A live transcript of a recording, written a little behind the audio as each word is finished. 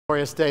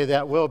Glorious day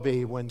that will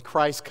be when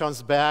Christ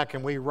comes back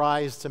and we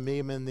rise to meet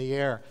him in the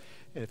air.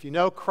 And if you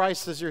know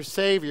Christ as your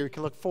Savior, you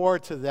can look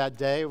forward to that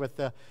day with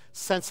the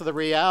sense of the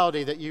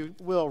reality that you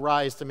will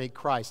rise to meet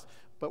Christ.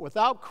 But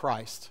without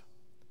Christ,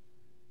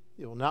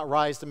 you will not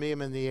rise to meet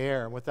him in the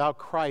air. And without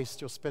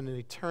Christ, you'll spend an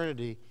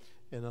eternity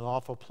in an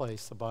awful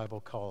place the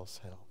Bible calls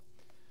hell.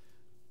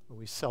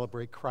 We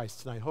celebrate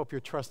Christ tonight. I hope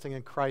you're trusting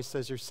in Christ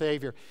as your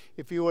Savior.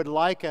 If you would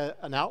like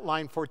an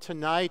outline for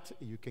tonight,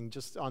 you can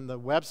just on our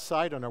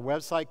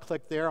website,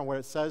 click there on where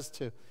it says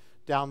to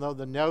download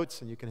the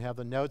notes, and you can have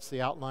the notes, the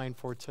outline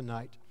for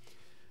tonight.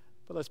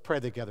 But let's pray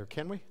together,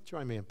 can we?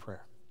 Join me in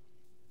prayer.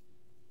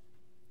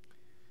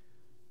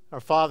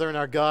 Our Father and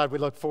our God, we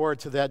look forward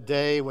to that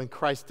day when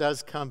Christ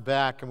does come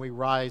back and we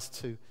rise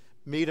to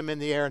meet him in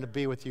the air and to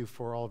be with you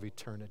for all of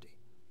eternity.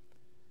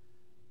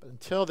 But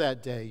until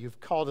that day,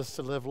 you've called us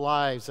to live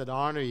lives that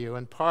honor you,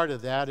 and part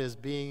of that is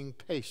being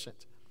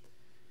patient.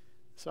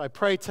 So I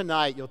pray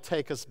tonight you'll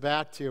take us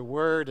back to your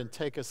word and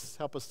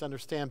help us to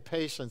understand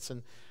patience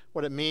and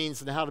what it means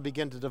and how to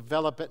begin to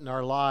develop it in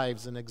our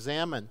lives and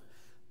examine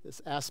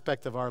this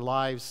aspect of our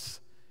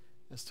lives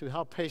as to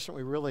how patient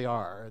we really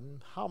are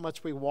and how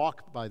much we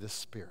walk by the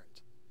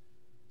Spirit.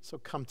 So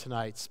come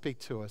tonight, speak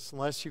to us.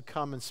 Unless you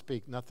come and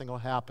speak, nothing will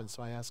happen.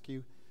 So I ask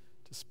you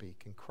to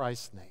speak in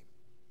Christ's name.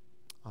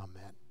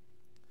 Amen.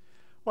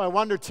 Well, I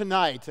wonder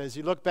tonight, as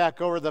you look back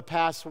over the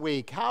past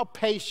week, how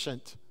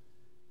patient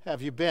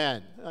have you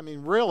been? I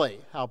mean,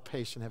 really, how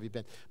patient have you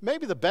been?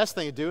 Maybe the best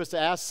thing to do is to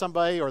ask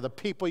somebody or the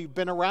people you've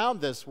been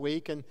around this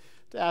week and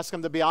to ask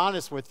them to be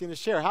honest with you and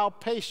to share how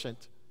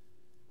patient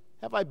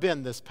have I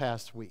been this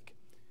past week?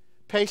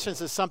 Patience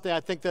is something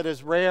I think that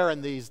is rare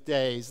in these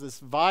days.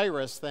 This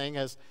virus thing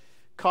has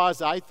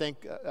caused, I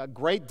think, a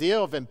great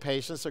deal of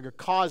impatience, or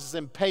causes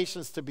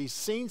impatience to be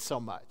seen so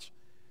much.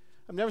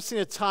 I've never seen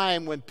a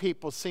time when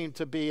people seem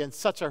to be in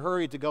such a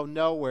hurry to go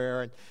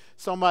nowhere, and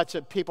so much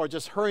that people are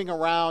just hurrying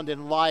around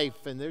in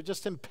life, and they're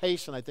just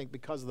impatient, I think,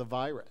 because of the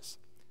virus.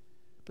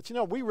 But you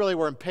know, we really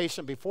were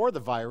impatient before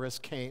the virus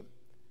came.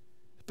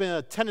 It's been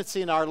a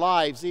tendency in our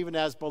lives, even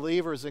as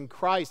believers in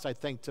Christ, I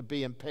think, to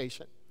be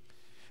impatient.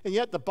 And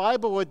yet the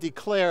Bible would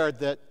declare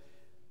that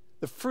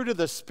the fruit of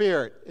the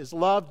Spirit is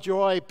love,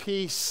 joy,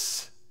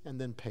 peace, and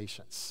then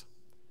patience.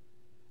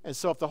 And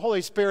so if the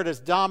Holy Spirit is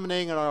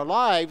dominating in our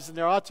lives, then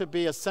there ought to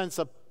be a sense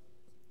of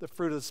the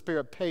fruit of the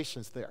Spirit,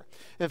 patience there.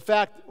 In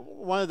fact,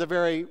 one of the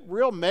very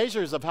real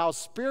measures of how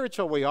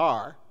spiritual we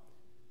are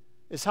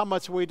is how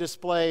much we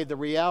display the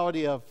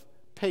reality of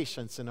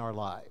patience in our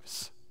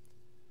lives.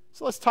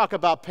 So let's talk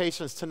about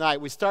patience tonight.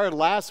 We started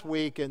last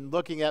week in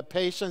looking at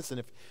patience, and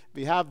if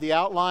you have the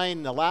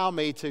outline, allow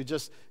me to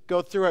just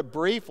go through it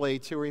briefly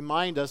to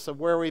remind us of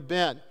where we've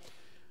been.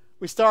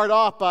 We start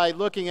off by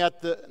looking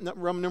at the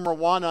room number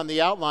 1 on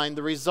the outline.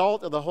 The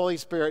result of the Holy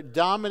Spirit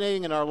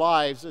dominating in our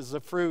lives is the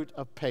fruit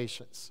of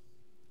patience.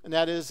 And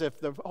that is, if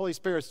the Holy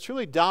Spirit is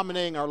truly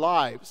dominating our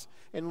lives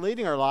and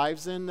leading our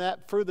lives, then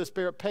that fruit of the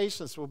Spirit,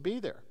 patience, will be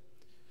there.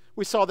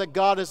 We saw that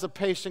God is a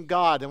patient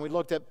God, and we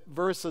looked at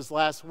verses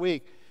last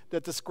week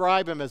that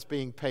describe him as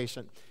being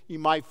patient. You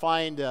might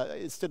find,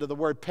 instead of the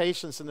word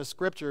patience in the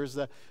Scriptures,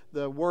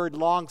 the word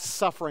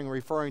long-suffering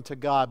referring to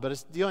God, but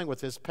it's dealing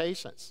with his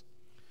patience.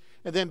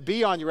 And then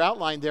B on your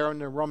outline there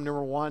in Roman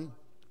number 1,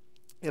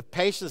 if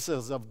patience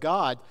is of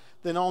God,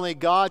 then only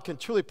God can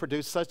truly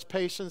produce such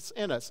patience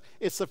in us.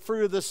 It's the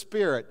fruit of the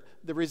Spirit,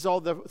 the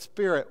result of the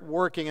Spirit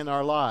working in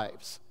our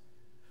lives.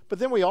 But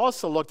then we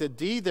also looked at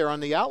D there on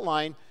the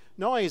outline.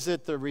 Not only is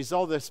it the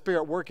result of the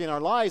Spirit working in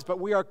our lives, but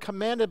we are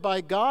commanded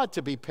by God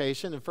to be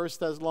patient in 1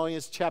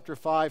 Thessalonians chapter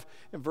 5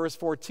 and verse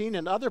 14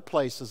 and other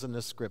places in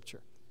the Scripture.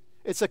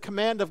 It's a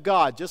command of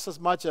God, just as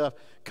much a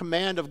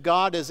command of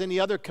God as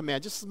any other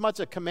command. Just as much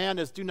a command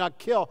as do not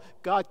kill,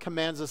 God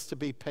commands us to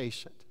be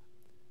patient.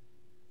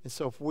 And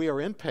so if we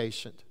are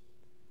impatient,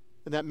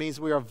 then that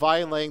means we are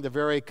violating the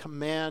very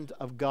command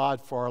of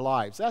God for our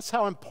lives. That's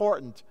how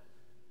important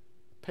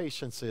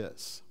patience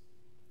is.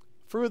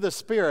 Fruit of the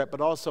Spirit,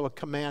 but also a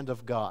command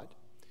of God.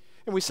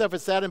 And we said if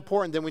it's that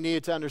important, then we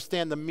needed to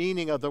understand the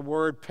meaning of the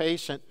word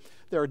patient.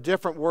 There are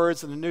different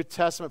words in the New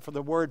Testament for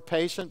the word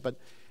patient, but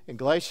in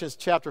Galatians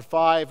chapter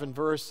 5 and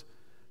verse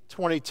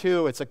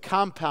 22, it's a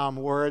compound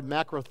word,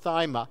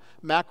 macrothyma.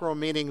 Macro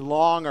meaning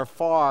long or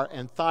far,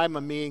 and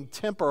thyma meaning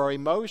temper or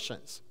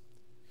emotions.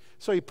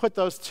 So you put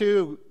those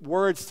two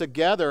words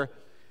together,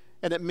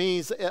 and it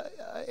means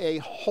a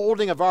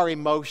holding of our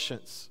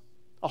emotions,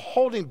 a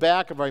holding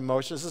back of our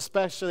emotions,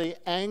 especially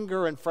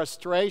anger and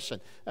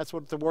frustration. That's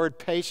what the word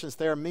patience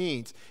there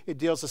means. It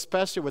deals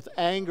especially with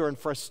anger and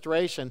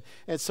frustration,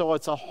 and so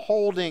it's a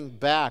holding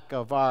back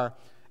of our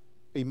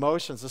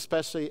emotions,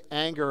 especially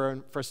anger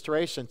and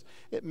frustration.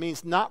 It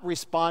means not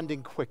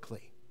responding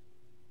quickly.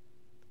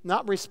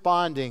 Not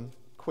responding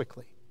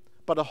quickly,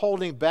 but a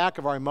holding back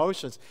of our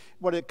emotions.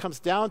 What it comes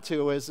down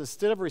to is,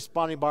 instead of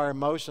responding by our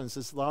emotions,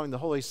 it's allowing the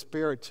Holy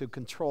Spirit to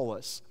control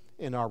us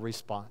in our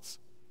response.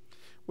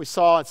 We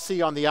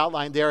see on the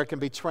outline there, it can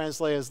be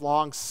translated as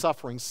long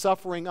suffering,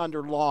 suffering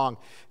under long,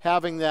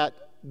 having that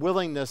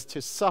willingness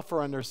to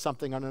suffer under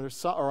something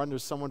or under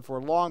someone for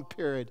a long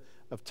period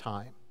of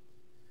time.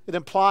 It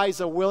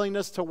implies a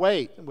willingness to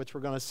wait, which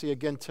we're going to see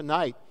again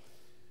tonight,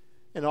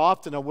 and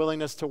often a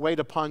willingness to wait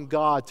upon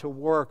God to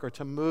work or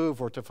to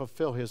move or to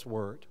fulfill His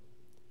word.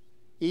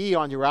 E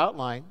on your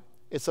outline,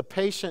 it's a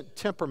patient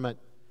temperament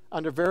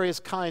under various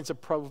kinds of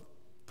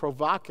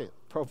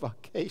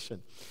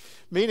provocation.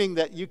 Meaning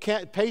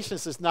that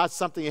patience is not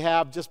something you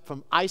have just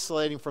from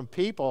isolating from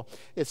people.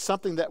 It's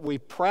something that we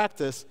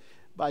practice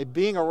by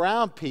being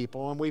around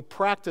people, and we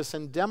practice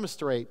and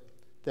demonstrate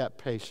that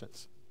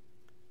patience.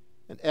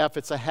 And F,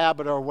 it's a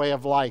habit or a way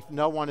of life.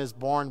 No one is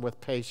born with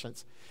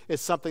patience.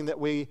 It's something that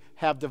we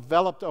have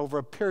developed over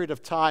a period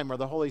of time, or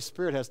the Holy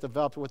Spirit has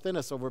developed within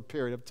us over a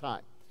period of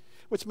time.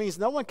 Which means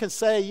no one can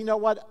say, you know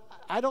what,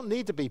 I don't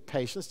need to be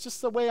patient. It's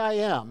just the way I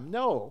am.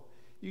 No,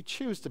 you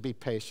choose to be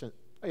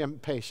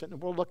impatient,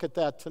 and we'll look at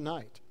that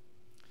tonight.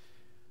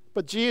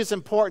 But G is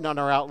important on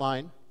our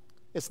outline.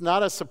 It's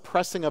not a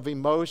suppressing of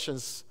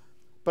emotions,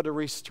 but a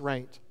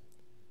restraint.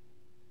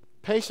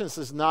 Patience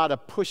is not a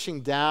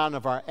pushing down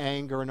of our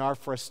anger and our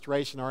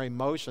frustration, our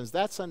emotions.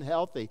 That's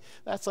unhealthy.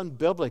 That's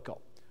unbiblical.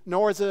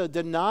 Nor is it a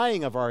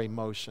denying of our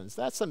emotions.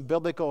 That's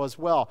unbiblical as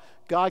well.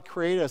 God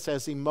created us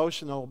as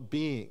emotional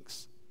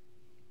beings.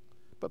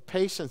 But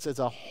patience is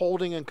a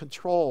holding and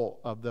control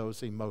of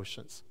those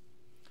emotions.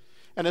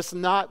 And it's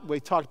not,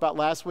 we talked about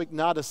last week,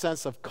 not a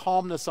sense of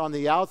calmness on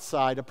the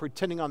outside, of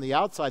pretending on the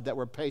outside that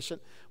we're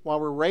patient while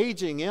we're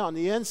raging on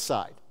the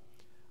inside.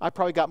 I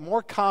probably got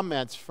more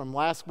comments from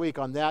last week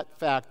on that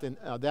fact and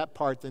that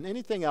part than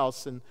anything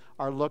else in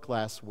our look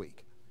last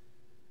week.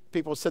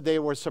 People said they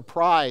were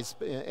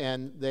surprised,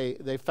 and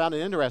they found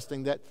it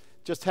interesting that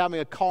just having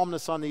a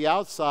calmness on the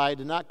outside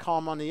and not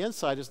calm on the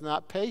inside is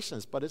not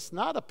patience, but it's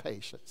not a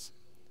patience.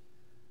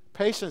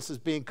 Patience is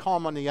being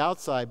calm on the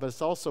outside, but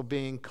it's also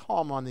being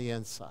calm on the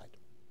inside.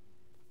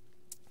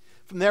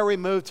 From there we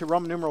move to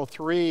Roman numeral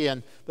 3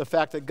 and the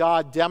fact that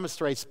God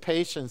demonstrates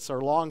patience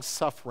or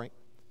long-suffering.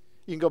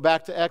 You can go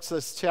back to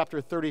Exodus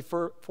chapter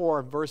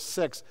 34, verse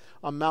 6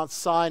 on Mount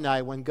Sinai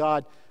when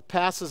God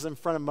passes in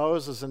front of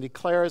Moses and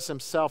declares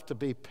himself to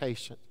be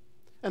patient.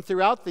 And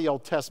throughout the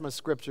Old Testament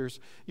scriptures,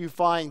 you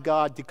find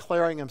God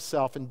declaring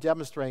himself and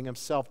demonstrating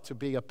himself to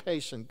be a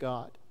patient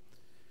God.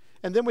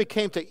 And then we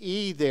came to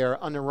E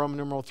there under Roman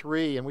numeral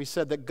 3, and we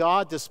said that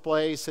God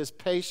displays his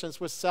patience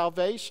with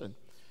salvation.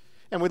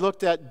 And we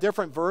looked at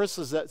different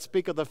verses that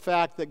speak of the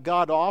fact that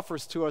God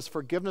offers to us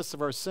forgiveness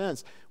of our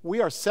sins.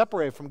 We are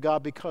separated from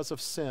God because of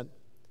sin.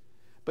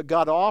 But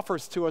God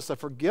offers to us a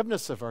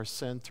forgiveness of our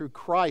sin through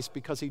Christ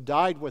because he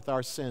died with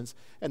our sins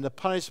and the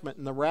punishment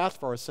and the wrath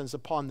for our sins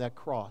upon that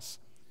cross.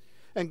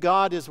 And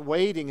God is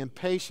waiting in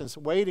patience,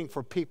 waiting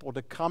for people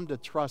to come to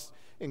trust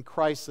in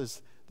Christ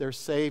as their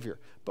Savior.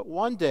 But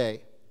one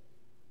day,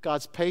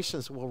 God's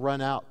patience will run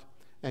out,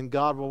 and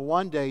God will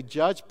one day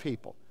judge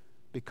people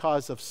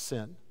because of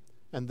sin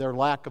and their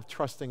lack of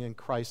trusting in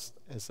Christ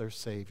as their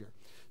Savior.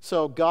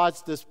 So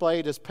God's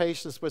displayed his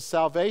patience with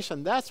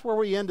salvation. That's where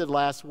we ended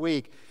last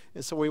week.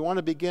 And so we want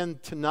to begin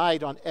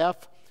tonight on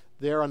F,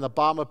 there on the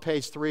bottom of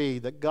page 3,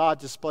 that God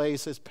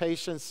displays his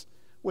patience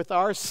with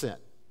our sin.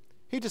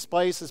 He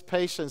displays his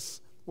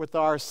patience with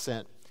our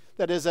sin.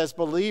 That is, as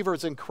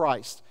believers in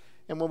Christ.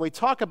 And when we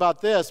talk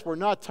about this, we're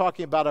not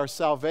talking about our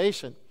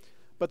salvation,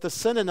 but the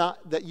sin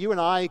that you and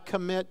I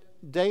commit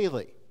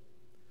daily.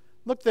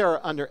 Look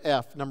there under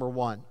F, number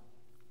 1.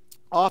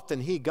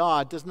 Often he,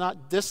 God, does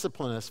not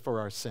discipline us for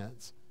our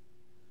sins.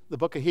 The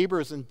book of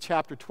Hebrews in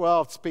chapter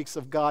 12 speaks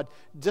of God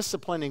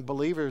disciplining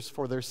believers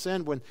for their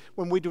sin.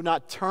 When we do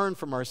not turn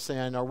from our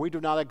sin or we do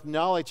not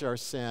acknowledge our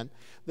sin,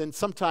 then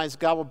sometimes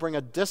God will bring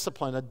a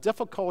discipline, a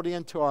difficulty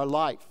into our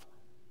life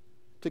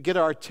to get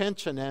our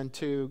attention and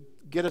to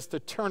get us to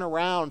turn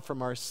around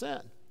from our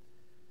sin.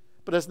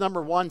 But as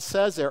number 1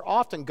 says there,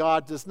 often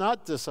God does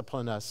not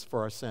discipline us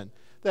for our sin.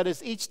 That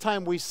is, each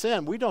time we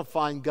sin, we don't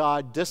find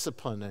God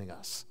disciplining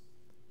us.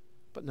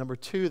 But number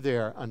 2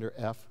 there under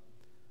F,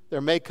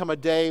 there may come a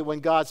day when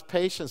God's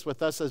patience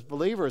with us as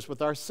believers,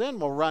 with our sin,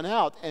 will run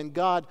out, and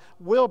God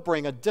will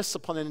bring a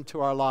discipline into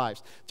our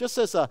lives. Just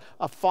as a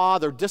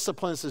father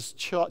disciplines his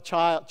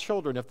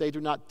children if they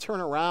do not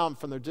turn around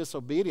from their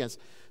disobedience,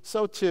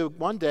 so too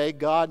one day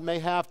God may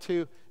have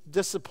to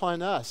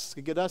discipline us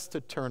to get us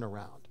to turn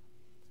around.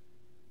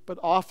 But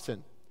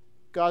often,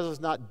 God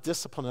does not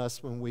discipline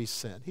us when we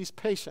sin. He's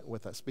patient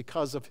with us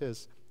because of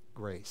his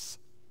grace.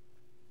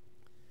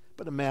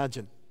 But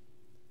imagine,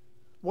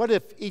 what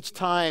if each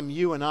time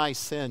you and I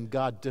sinned,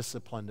 God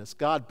disciplined us?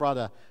 God brought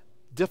a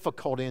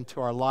difficulty into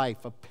our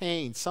life, a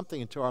pain, something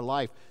into our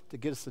life to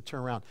get us to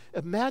turn around.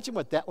 Imagine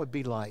what that would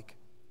be like.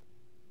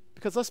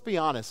 Because let's be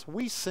honest,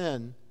 we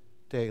sin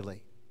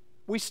daily.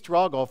 We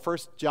struggle. 1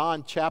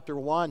 John chapter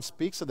 1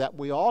 speaks of that.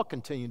 We all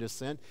continue to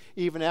sin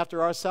even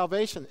after our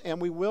salvation,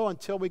 and we will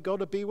until we go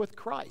to be with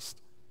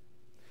Christ.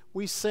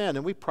 We sin,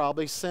 and we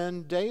probably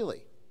sin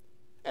daily.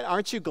 And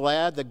aren't you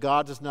glad that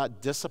God does not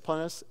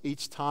discipline us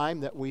each time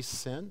that we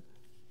sin?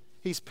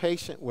 He's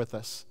patient with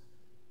us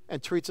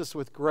and treats us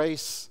with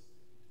grace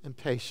and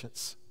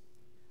patience.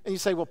 And you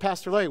say, well,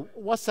 Pastor Larry,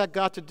 what's that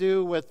got to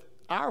do with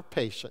our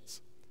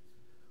patience?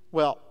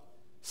 Well,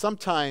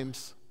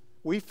 sometimes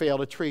we fail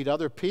to treat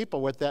other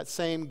people with that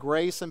same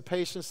grace and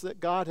patience that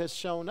God has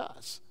shown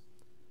us.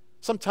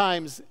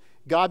 Sometimes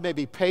God may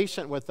be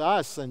patient with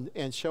us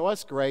and show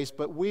us grace,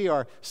 but we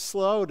are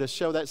slow to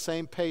show that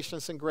same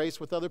patience and grace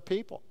with other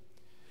people.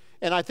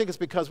 And I think it's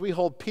because we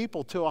hold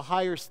people to a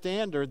higher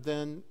standard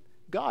than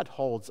God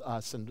holds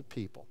us and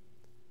people.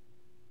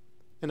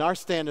 And our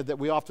standard that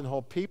we often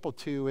hold people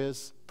to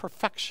is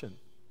perfection.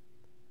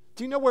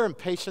 Do you know where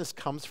impatience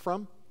comes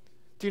from?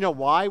 Do you know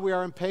why we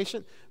are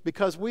impatient?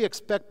 Because we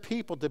expect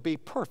people to be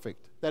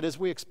perfect. That is,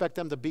 we expect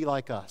them to be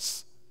like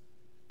us,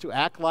 to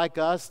act like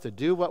us, to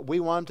do what we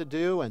want them to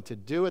do, and to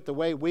do it the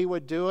way we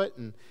would do it.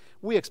 And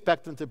we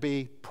expect them to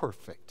be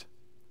perfect.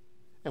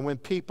 And when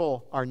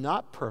people are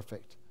not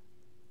perfect,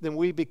 then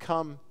we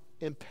become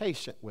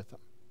impatient with them.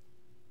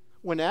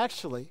 When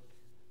actually,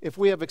 if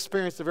we have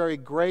experienced the very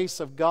grace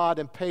of God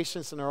and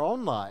patience in our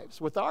own lives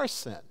with our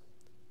sin,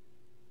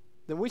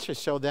 then we should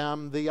show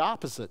them the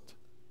opposite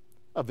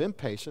of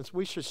impatience.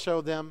 We should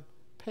show them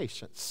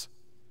patience.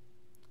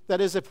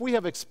 That is, if we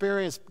have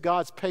experienced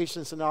God's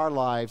patience in our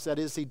lives, that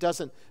is, He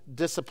doesn't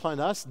discipline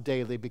us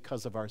daily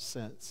because of our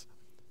sins,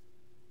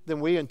 then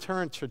we in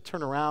turn should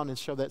turn around and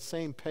show that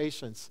same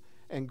patience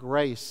and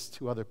grace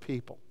to other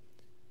people.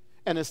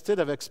 And instead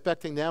of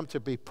expecting them to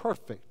be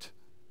perfect,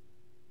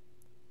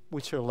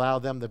 we should allow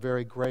them the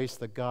very grace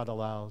that God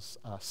allows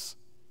us.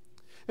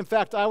 In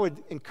fact, I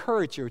would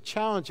encourage you,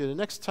 challenge you, the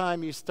next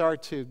time you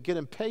start to get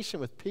impatient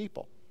with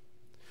people,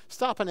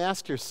 stop and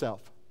ask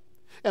yourself,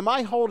 am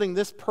I holding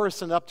this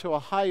person up to a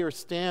higher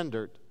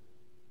standard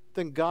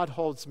than God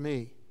holds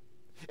me?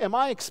 Am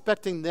I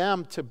expecting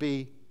them to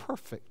be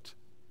perfect?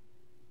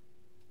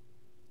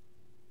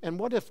 And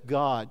what if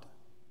God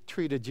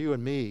treated you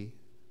and me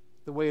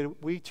the way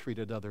we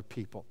treated other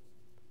people?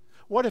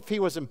 What if He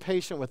was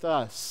impatient with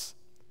us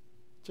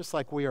just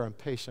like we are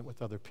impatient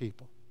with other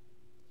people?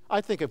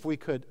 I think if we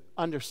could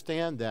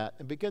understand that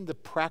and begin to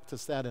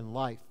practice that in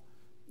life,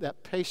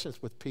 that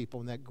patience with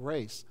people and that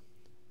grace,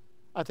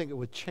 I think it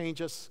would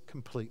change us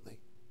completely.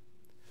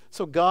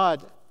 So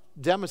God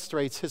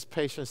demonstrates His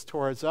patience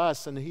towards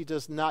us, and He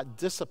does not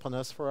discipline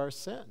us for our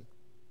sin.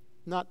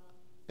 Not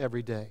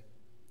every day.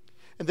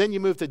 And then you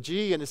move to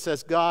G, and it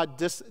says God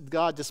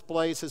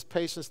displays His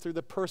patience through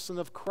the person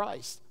of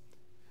Christ.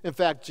 In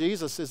fact,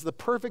 Jesus is the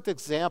perfect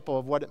example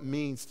of what it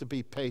means to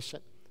be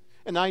patient.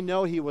 And I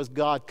know He was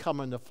God come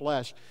in the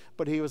flesh,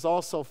 but He was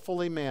also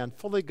fully man,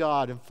 fully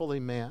God and fully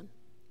man.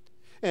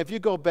 And if you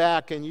go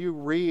back and you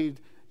read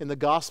in the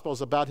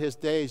Gospels about His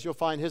days, you'll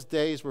find His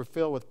days were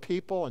filled with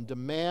people and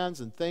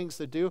demands and things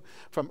to do.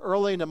 From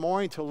early in the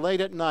morning till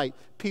late at night,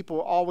 people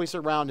were always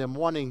around Him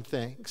wanting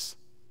things,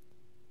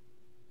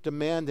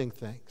 demanding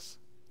things,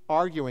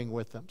 arguing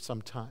with them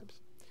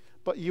sometimes.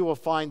 But you will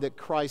find that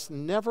Christ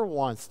never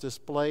once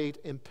displayed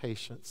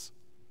impatience,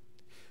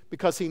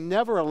 because He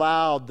never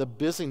allowed the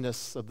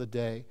busyness of the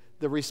day,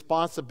 the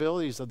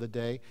responsibilities of the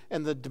day,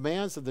 and the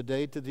demands of the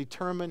day to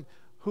determine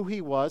who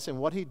He was and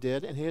what He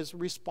did and His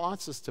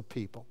responses to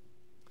people.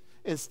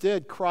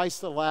 Instead,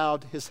 Christ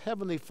allowed His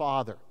Heavenly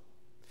Father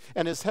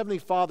and His Heavenly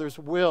Father's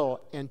will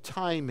and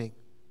timing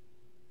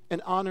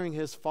and honoring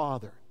His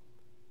Father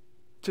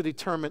to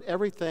determine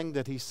everything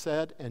that He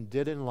said and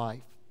did in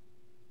life.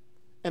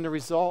 And the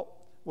result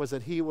was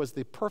that He was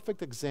the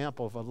perfect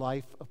example of a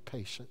life of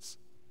patience.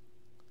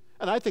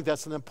 And I think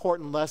that's an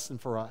important lesson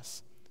for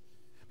us.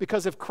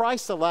 Because if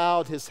Christ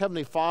allowed His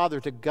Heavenly Father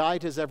to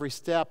guide His every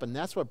step, and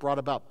that's what brought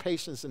about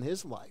patience in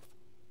His life,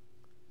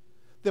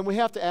 then we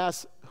have to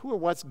ask, who or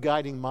what's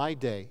guiding my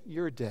day,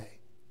 your day?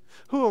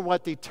 Who and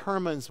what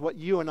determines what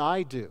you and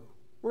I do?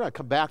 We're going to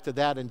come back to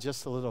that in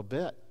just a little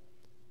bit.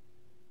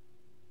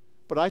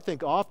 But I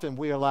think often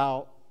we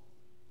allow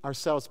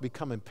ourselves to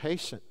become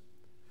impatient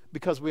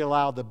because we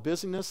allow the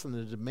busyness and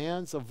the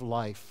demands of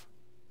life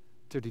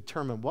to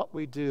determine what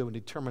we do and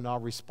determine our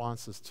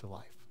responses to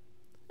life.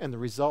 And the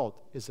result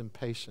is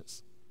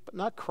impatience, but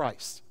not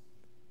Christ.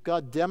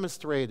 God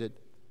demonstrated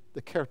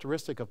the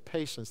characteristic of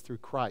patience through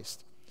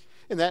Christ.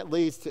 And that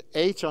leads to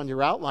H on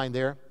your outline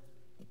there.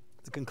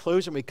 The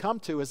conclusion we come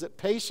to is that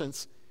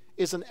patience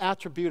is an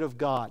attribute of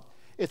God.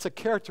 It's a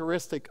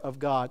characteristic of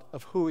God,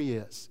 of who He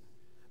is.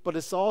 But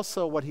it's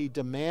also what He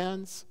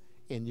demands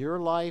in your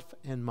life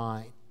and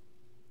mine.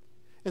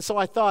 And so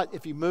I thought,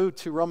 if you move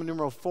to Roman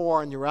numeral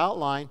 4 on your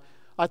outline,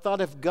 I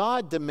thought if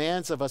God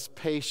demands of us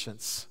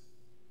patience,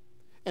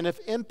 and if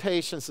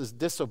impatience is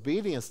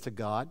disobedience to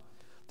God,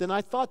 then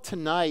I thought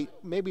tonight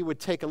maybe we'd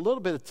take a little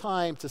bit of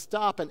time to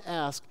stop and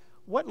ask,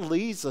 what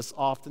leads us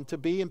often to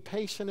be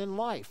impatient in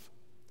life?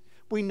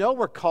 We know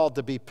we're called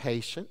to be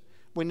patient.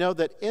 We know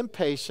that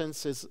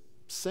impatience is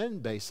sin,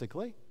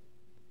 basically.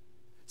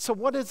 So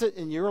what is it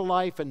in your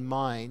life and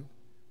mine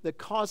that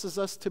causes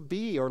us to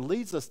be or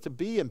leads us to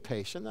be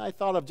impatient? And I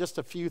thought of just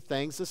a few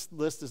things. This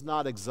list is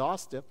not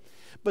exhaustive.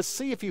 But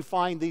see if you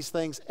find these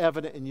things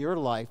evident in your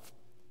life,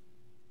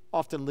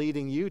 often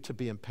leading you to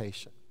be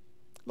impatient.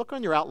 Look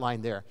on your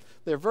outline there.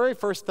 The very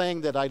first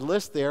thing that I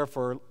list there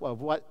for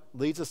what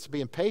leads us to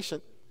be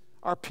impatient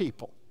are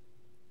people.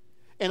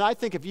 And I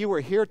think if you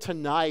were here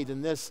tonight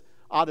in this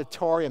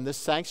auditorium, this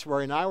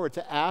sanctuary, and I were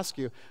to ask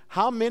you,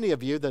 how many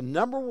of you, the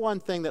number one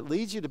thing that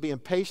leads you to be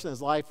impatient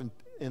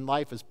in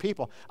life is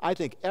people, I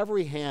think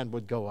every hand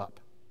would go up.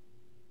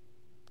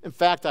 In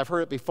fact, I've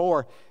heard it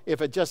before,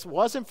 if it just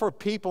wasn't for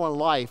people in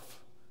life,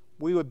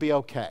 we would be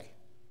okay.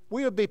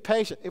 We would be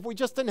patient. If we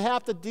just didn't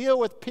have to deal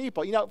with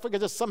people, if we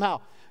could just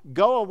somehow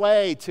go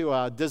away to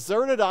a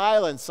deserted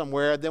island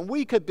somewhere, then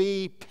we could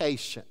be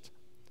patient.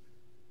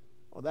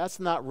 Well, that's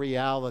not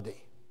reality.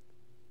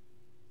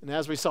 And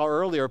as we saw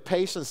earlier,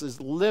 patience is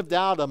lived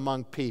out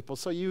among people,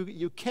 so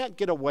you can't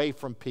get away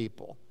from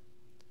people.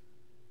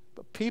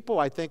 But people,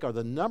 I think, are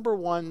the number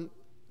one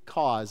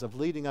cause of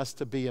leading us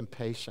to be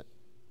impatient.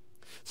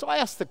 So I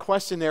asked the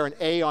question there in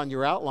A on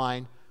your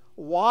outline,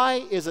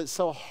 why is it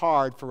so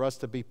hard for us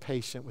to be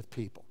patient with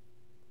people?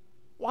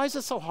 Why is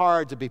it so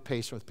hard to be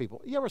patient with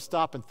people? You ever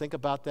stop and think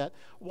about that?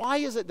 Why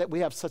is it that we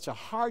have such a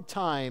hard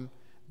time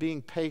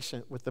being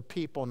patient with the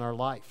people in our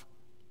life?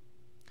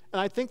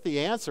 And I think the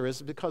answer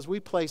is because we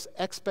place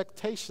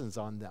expectations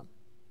on them.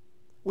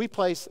 We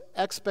place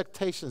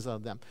expectations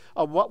on them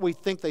of what we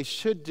think they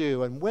should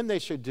do and when they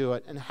should do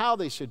it and how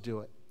they should do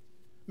it.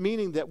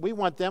 Meaning that we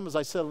want them, as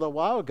I said a little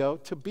while ago,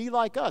 to be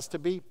like us, to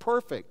be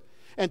perfect,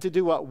 and to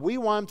do what we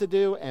want them to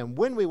do and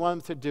when we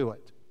want them to do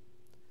it.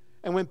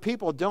 And when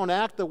people don't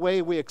act the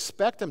way we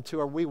expect them to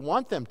or we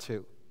want them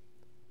to,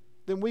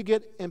 then we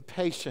get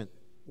impatient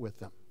with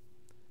them.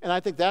 And I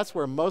think that's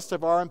where most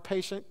of our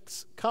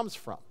impatience comes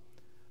from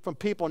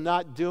people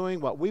not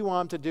doing what we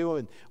want them to do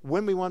and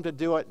when we want them to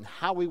do it and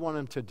how we want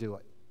them to do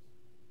it.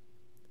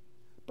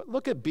 But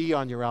look at B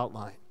on your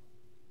outline.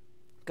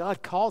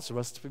 God calls for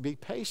us to be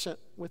patient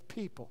with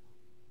people.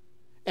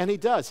 And he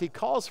does. He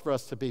calls for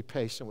us to be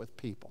patient with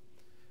people.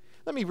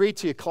 Let me read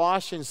to you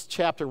Colossians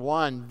chapter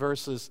 1,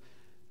 verses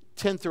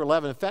 10 through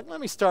 11. In fact, let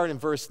me start in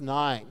verse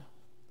 9.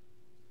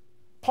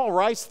 Paul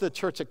writes to the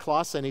church at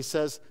Colossae, and he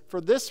says,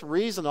 "For this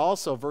reason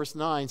also," verse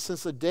 9,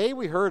 "since the day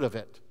we heard of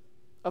it,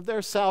 of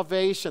their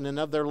salvation and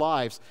of their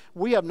lives,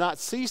 we have not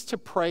ceased to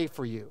pray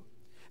for you,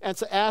 and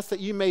to ask that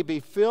you may be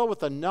filled with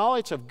the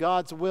knowledge of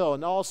God's will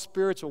and all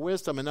spiritual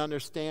wisdom and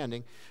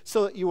understanding,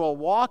 so that you will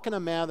walk in a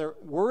manner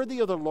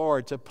worthy of the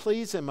Lord, to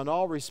please him in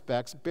all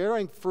respects,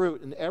 bearing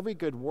fruit in every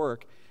good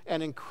work,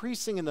 and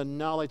increasing in the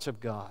knowledge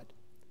of God,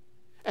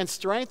 and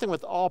strengthened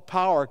with all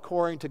power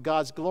according to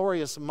God's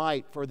glorious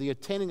might, for the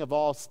attaining of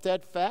all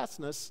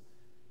steadfastness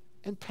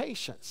and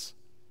patience."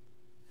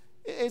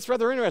 It's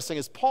rather interesting.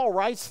 As Paul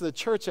writes to the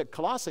church at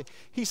Colossae,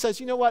 he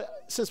says, you know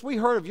what? Since we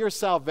heard of your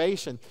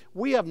salvation,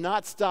 we have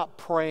not stopped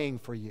praying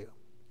for you.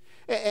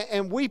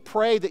 And we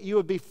pray that you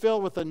would be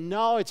filled with the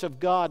knowledge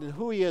of God and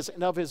who he is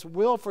and of his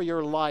will for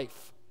your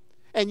life.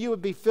 And you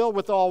would be filled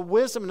with all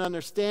wisdom and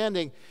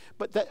understanding,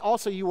 but that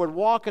also you would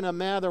walk in a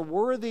manner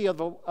worthy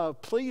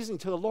of pleasing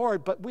to the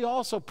Lord. But we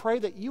also pray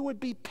that you would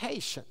be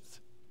patient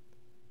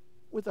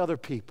with other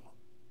people.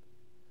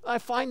 I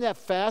find that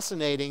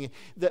fascinating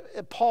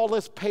that Paul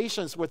lists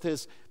patience with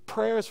his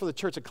prayers for the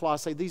church at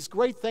Colossae, these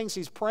great things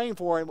he's praying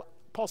for. And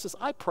Paul says,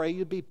 I pray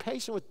you be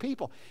patient with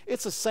people.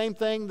 It's the same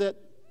thing that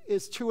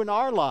is true in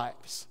our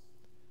lives.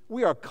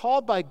 We are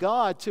called by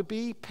God to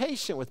be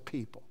patient with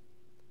people.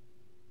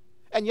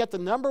 And yet the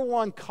number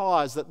one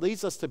cause that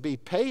leads us to be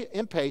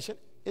impatient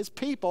is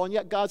people, and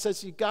yet God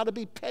says you've got to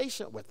be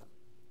patient with them.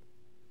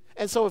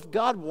 And so if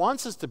God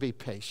wants us to be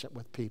patient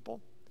with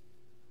people,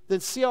 then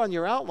see on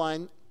your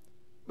outline,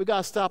 we've got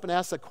to stop and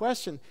ask the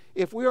question,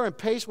 if we are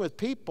impatient with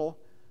people,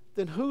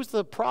 then who's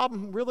the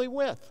problem really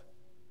with?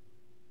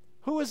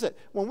 Who is it?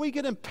 When we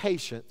get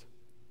impatient,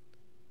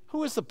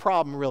 who is the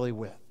problem really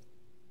with?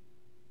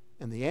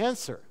 And the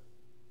answer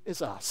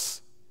is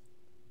us.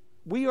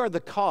 We are the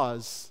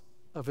cause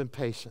of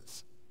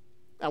impatience.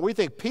 Now, we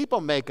think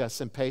people make us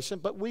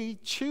impatient, but we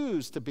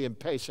choose to be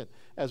impatient,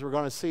 as we're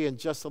going to see in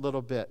just a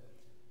little bit.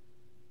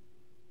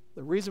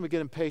 The reason we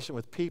get impatient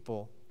with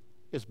people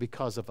is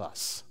because of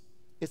us.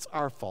 It's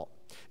our fault.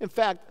 In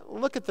fact,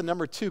 look at the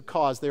number 2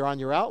 cause there on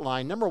your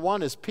outline. Number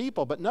 1 is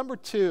people, but number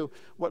 2,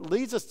 what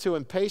leads us to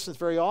impatience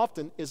very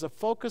often is a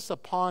focus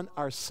upon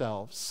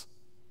ourselves.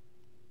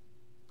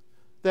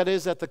 That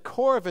is, at the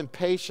core of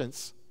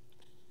impatience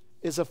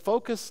is a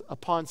focus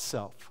upon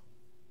self.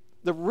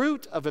 The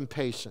root of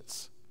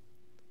impatience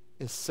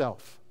is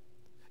self.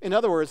 In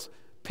other words,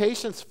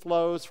 patience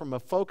flows from a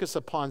focus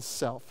upon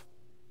self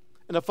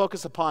and a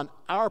focus upon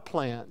our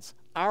plans,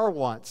 our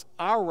wants,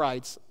 our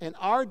rights, and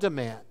our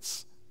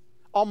demands.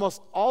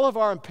 Almost all of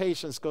our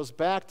impatience goes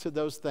back to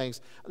those things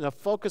and a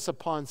focus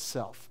upon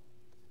self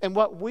and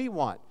what we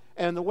want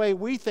and the way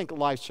we think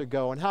life should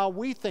go and how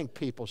we think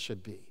people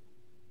should be.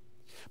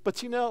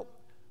 But you know,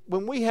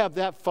 when we have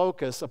that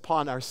focus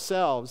upon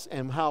ourselves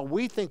and how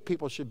we think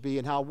people should be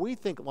and how we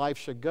think life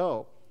should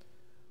go,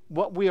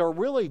 what we are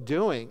really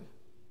doing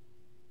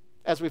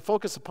as we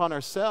focus upon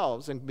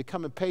ourselves and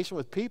become impatient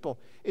with people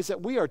is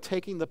that we are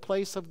taking the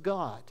place of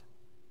God.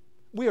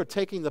 We are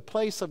taking the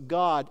place of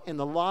God in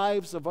the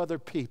lives of other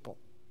people.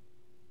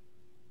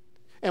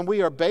 And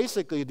we are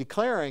basically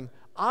declaring,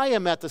 I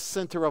am at the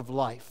center of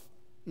life.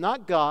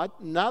 Not God,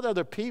 not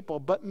other people,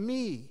 but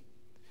me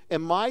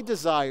and my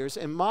desires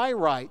and my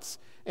rights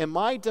and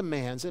my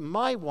demands and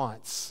my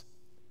wants.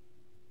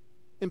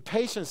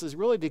 Impatience is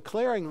really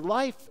declaring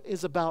life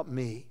is about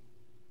me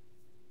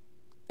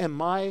and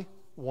my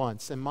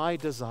wants and my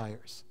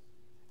desires.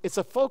 It's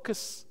a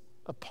focus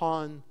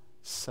upon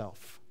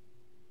self.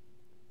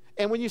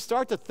 And when you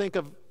start to think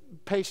of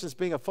patience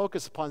being a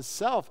focus upon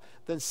self,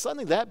 then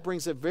suddenly that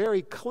brings it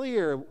very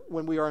clear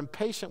when we are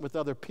impatient with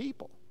other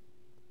people.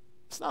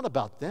 It's not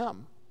about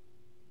them.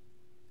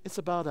 It's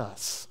about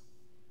us.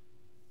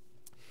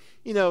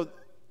 You know,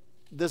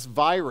 this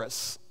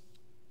virus,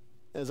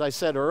 as I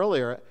said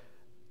earlier,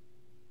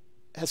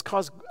 has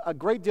caused a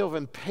great deal of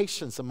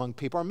impatience among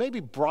people, or maybe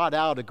brought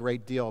out a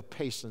great deal of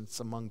patience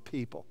among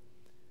people.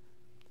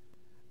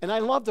 And I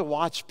love to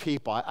watch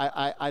people.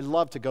 I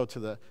love to go to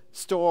the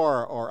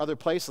store or other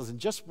places and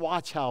just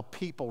watch how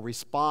people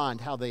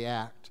respond, how they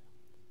act.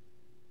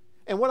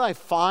 And what I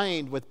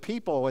find with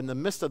people in the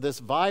midst of this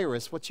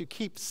virus, what you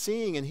keep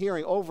seeing and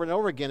hearing over and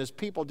over again is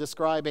people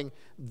describing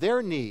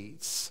their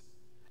needs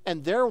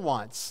and their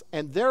wants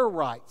and their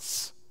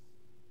rights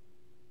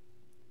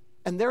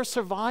and their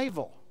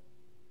survival.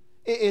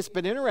 It's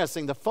been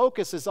interesting. The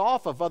focus is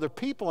off of other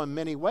people in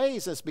many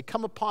ways. It's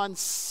become upon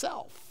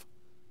self.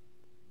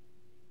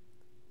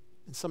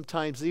 And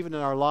sometimes even in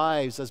our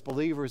lives as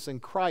believers in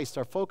Christ,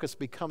 our focus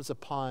becomes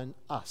upon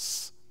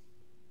us.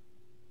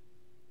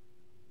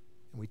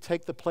 And we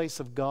take the place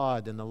of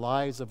God in the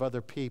lives of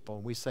other people,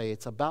 and we say,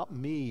 it's about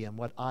me and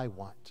what I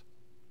want.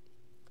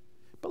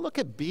 But look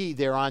at B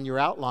there on your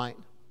outline.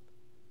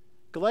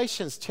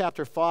 Galatians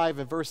chapter 5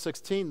 and verse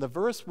 16, the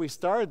verse we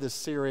started this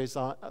series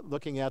on,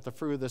 looking at the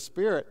fruit of the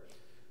Spirit.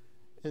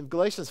 In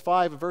Galatians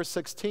 5 and verse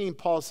 16,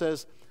 Paul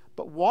says,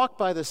 but walk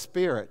by the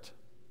Spirit,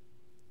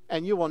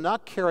 and you will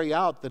not carry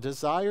out the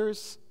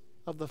desires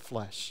of the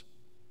flesh.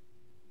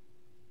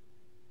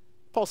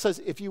 Paul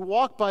says, if you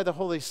walk by the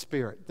Holy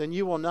Spirit, then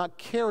you will not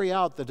carry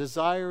out the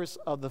desires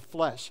of the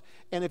flesh.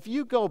 And if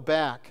you go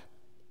back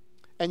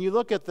and you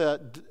look at the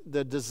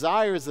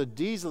desires, the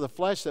deeds of the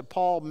flesh that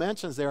Paul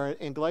mentions there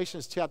in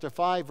Galatians chapter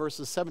 5,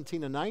 verses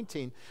 17 and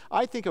 19,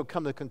 I think you'll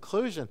come to the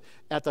conclusion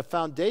at the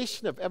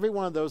foundation of every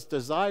one of those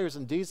desires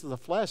and deeds of the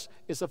flesh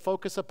is a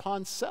focus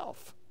upon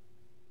self.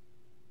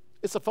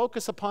 It's a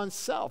focus upon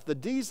self. The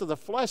deeds of the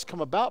flesh come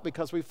about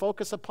because we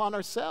focus upon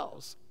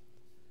ourselves.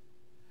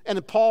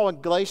 And Paul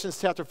in Galatians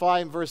chapter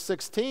 5 and verse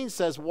 16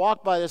 says,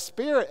 walk by the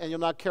Spirit and you'll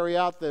not carry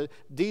out the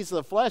deeds of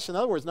the flesh. In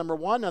other words, number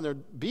one, under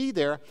B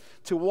there,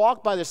 to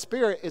walk by the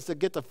Spirit is to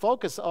get the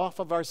focus off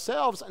of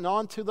ourselves and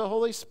onto the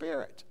Holy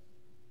Spirit.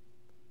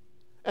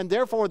 And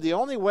therefore, the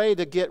only way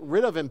to get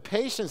rid of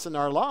impatience in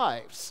our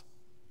lives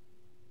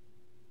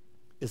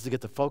is to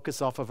get the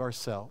focus off of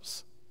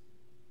ourselves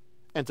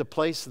and to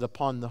place it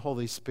upon the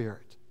Holy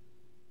Spirit.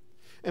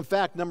 In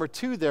fact, number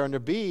two there under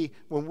B,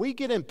 when we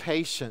get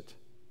impatient,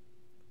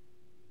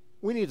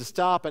 we need to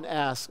stop and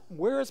ask,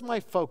 where is my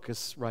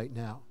focus right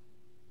now?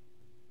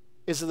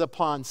 Is it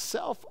upon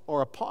self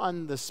or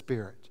upon the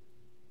Spirit?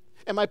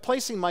 Am I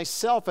placing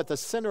myself at the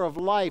center of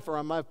life, or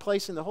am I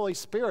placing the Holy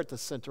Spirit at the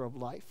center of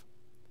life?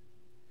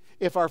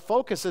 If our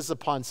focus is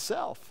upon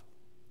self,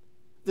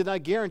 then I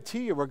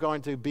guarantee you we're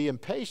going to be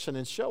impatient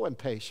and show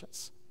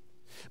impatience.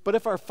 But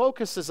if our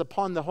focus is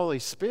upon the Holy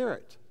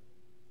Spirit,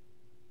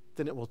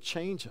 then it will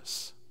change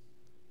us.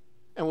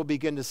 And we'll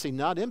begin to see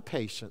not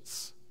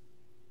impatience,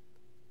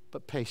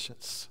 but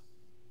patience.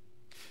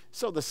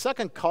 So the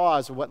second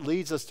cause of what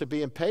leads us to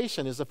be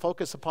impatient is a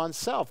focus upon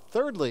self.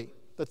 Thirdly,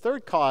 the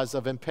third cause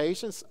of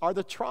impatience are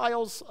the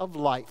trials of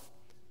life.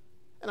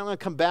 And I'm going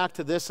to come back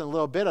to this in a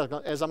little bit,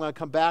 as I'm going to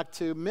come back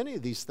to many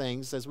of these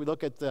things as we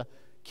look at the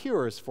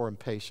cures for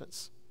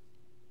impatience.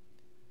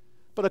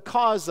 But a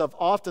cause of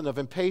often of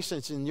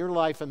impatience in your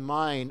life and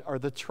mine are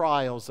the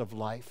trials of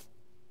life.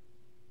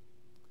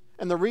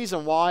 And the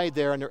reason why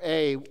there under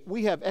A,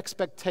 we have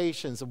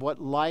expectations of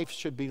what life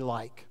should be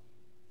like.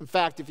 In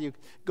fact, if you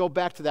go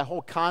back to that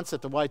whole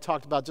concept of what I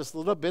talked about just a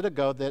little bit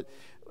ago, that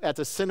at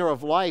the center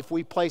of life,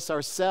 we place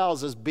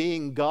ourselves as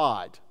being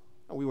God.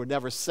 And we would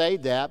never say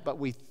that, but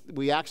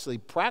we actually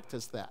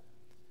practice that.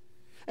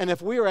 And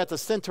if we are at the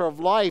center of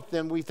life,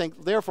 then we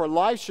think, therefore,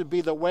 life should be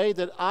the way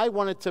that I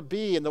want it to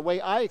be and the way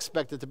I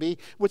expect it to be,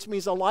 which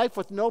means a life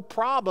with no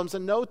problems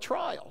and no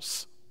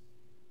trials.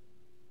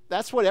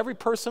 That's what every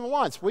person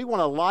wants. We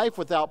want a life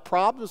without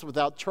problems,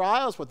 without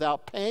trials,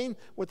 without pain,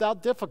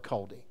 without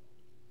difficulty.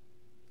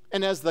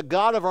 And as the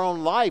God of our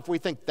own life, we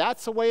think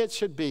that's the way it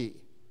should be.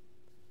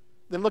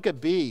 Then look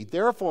at B.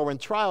 Therefore, when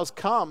trials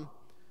come,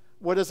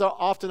 what is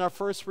often our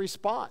first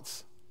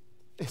response?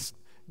 It's,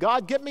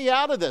 God, get me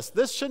out of this.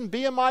 This shouldn't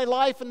be in my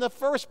life in the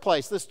first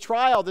place. This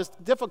trial, this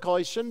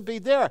difficulty shouldn't be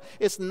there.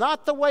 It's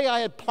not the way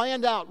I had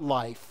planned out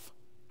life.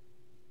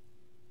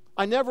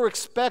 I never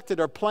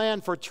expected or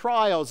planned for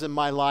trials in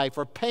my life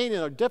or pain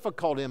or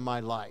difficulty in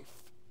my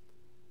life.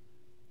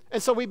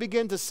 And so we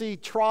begin to see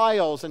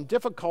trials and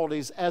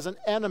difficulties as an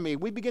enemy.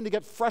 We begin to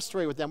get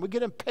frustrated with them. We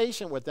get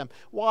impatient with them.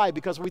 Why?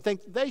 Because we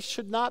think they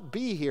should not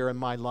be here in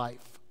my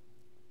life.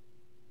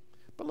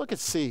 But look at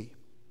C.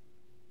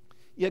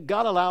 Yet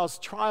God allows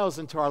trials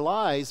into our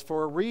lives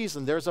for a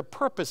reason. There's a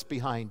purpose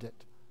behind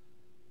it.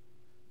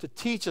 To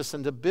teach us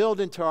and to build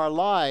into our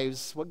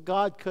lives what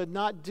God could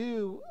not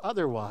do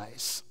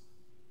otherwise.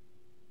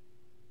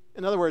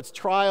 In other words,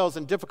 trials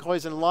and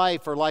difficulties in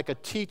life are like a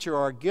teacher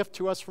or a gift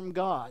to us from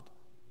God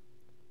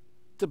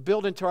to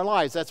build into our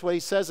lives. That's what he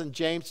says in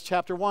James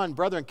chapter 1.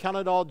 Brethren, count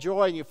it all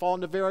joy when you fall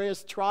into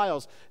various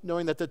trials,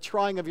 knowing that the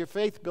trying of your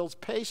faith builds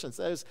patience.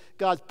 That is,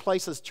 God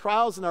places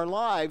trials in our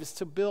lives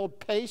to build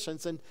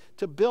patience and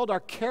to build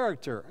our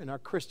character in our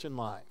Christian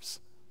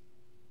lives.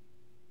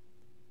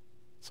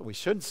 So we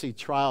shouldn't see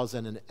trials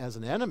as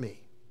an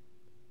enemy,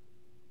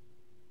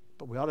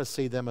 but we ought to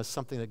see them as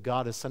something that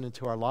God has sent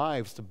into our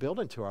lives to build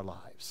into our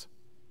lives.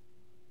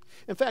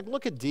 In fact,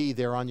 look at D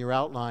there on your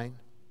outline.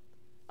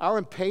 Our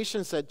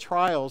impatience at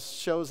trials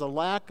shows a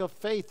lack of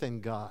faith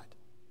in God.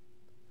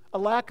 A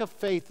lack of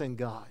faith in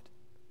God.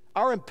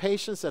 Our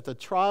impatience at the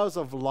trials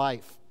of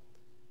life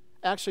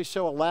actually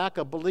show a lack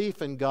of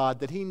belief in God,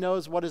 that he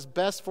knows what is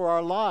best for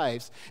our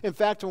lives. In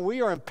fact, when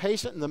we are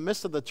impatient in the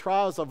midst of the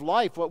trials of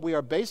life, what we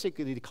are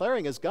basically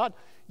declaring is, God,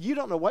 you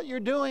don't know what you're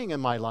doing in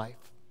my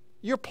life.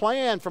 Your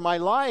plan for my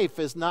life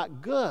is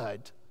not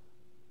good.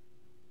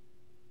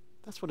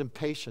 That's what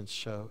impatience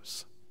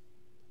shows.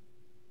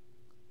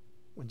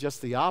 When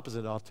just the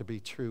opposite ought to be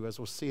true, as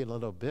we'll see in a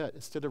little bit.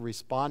 Instead of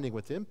responding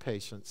with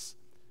impatience,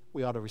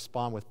 we ought to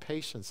respond with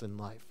patience in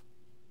life.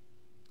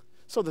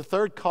 So the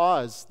third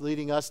cause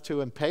leading us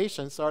to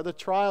impatience are the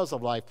trials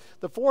of life.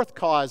 The fourth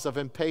cause of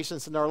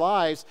impatience in our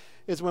lives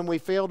is when we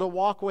fail to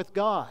walk with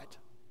God.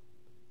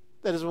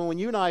 That is, when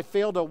you and I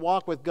fail to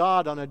walk with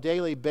God on a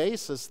daily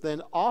basis,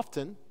 then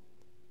often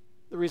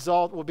the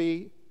result will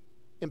be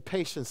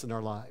impatience in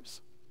our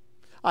lives.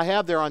 I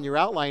have there on your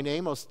outline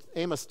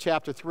Amos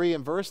chapter 3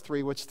 and verse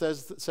 3, which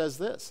says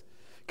this.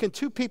 Can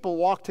two people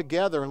walk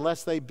together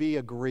unless they be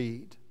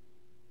agreed?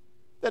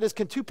 That is,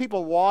 can two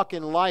people walk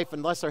in life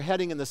unless they're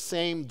heading in the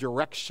same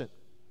direction?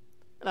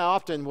 And I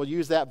often will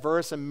use that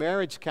verse in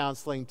marriage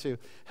counseling to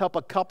help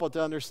a couple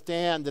to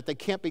understand that they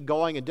can't be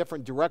going in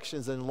different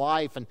directions in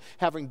life and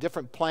having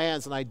different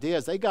plans and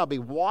ideas. They got to be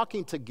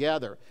walking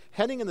together,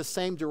 heading in the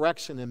same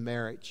direction in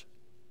marriage.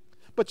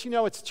 But you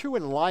know, it's true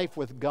in life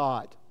with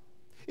God.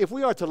 If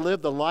we are to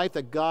live the life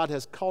that God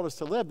has called us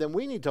to live, then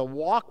we need to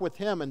walk with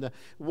him and to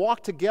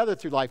walk together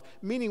through life,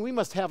 meaning we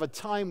must have a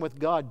time with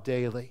God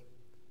daily,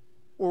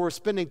 where we're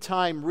spending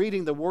time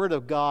reading the Word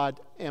of God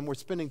and we're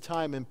spending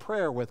time in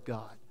prayer with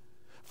God,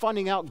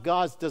 finding out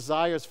God's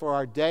desires for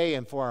our day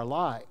and for our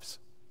lives.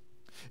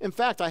 In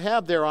fact, I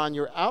have there on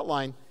your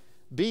outline,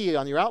 B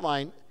on your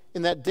outline,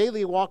 in that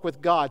daily walk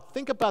with God,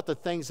 think about the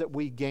things that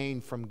we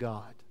gain from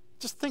God.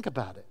 Just think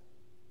about it.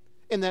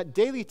 In that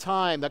daily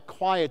time, that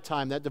quiet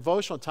time, that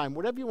devotional time,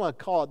 whatever you want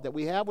to call it, that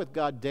we have with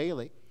God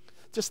daily,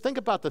 just think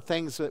about the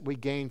things that we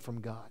gain from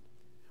God.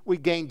 We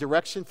gain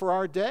direction for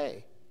our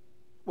day,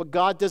 what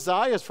God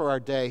desires for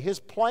our day, his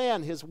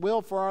plan, his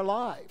will for our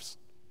lives.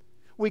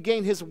 We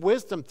gain his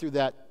wisdom through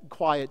that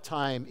quiet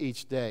time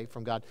each day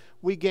from God.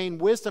 We gain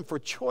wisdom for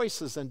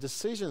choices and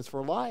decisions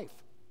for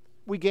life.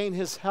 We gain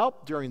his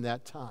help during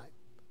that time.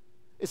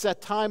 It's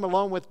that time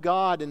alone with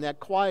God in that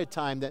quiet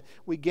time that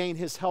we gain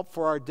his help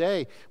for our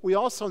day. We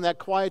also, in that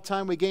quiet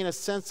time, we gain a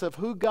sense of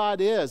who God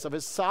is, of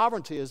his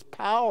sovereignty, his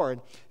power,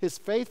 and his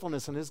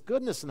faithfulness, and his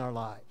goodness in our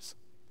lives.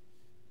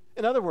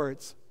 In other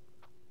words,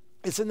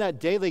 it's in that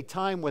daily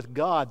time with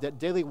God, that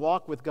daily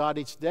walk with God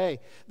each day,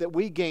 that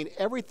we gain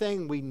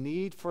everything we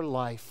need for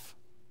life.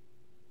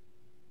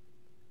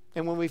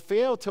 And when we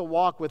fail to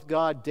walk with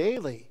God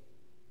daily,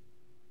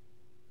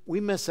 we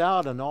miss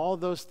out on all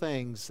those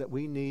things that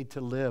we need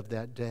to live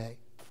that day.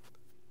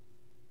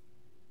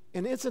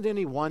 And isn't it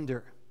any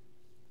wonder,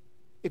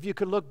 if you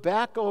could look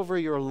back over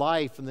your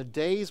life and the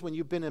days when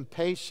you've been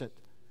impatient,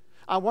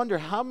 I wonder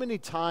how many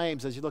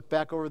times as you look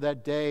back over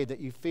that day that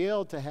you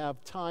failed to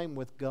have time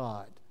with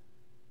God,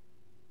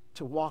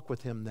 to walk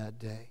with him that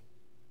day.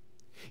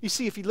 You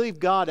see, if you leave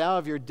God out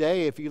of your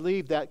day, if you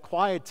leave that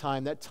quiet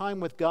time, that time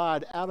with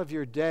God out of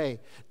your day,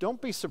 don't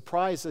be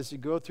surprised as you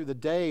go through the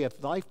day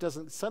if life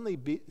doesn't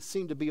suddenly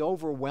seem to be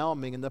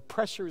overwhelming and the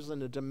pressures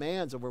and the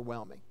demands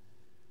overwhelming.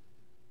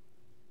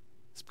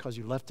 It's because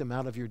you left him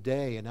out of your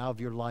day and out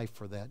of your life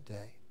for that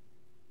day.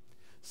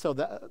 So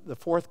the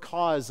fourth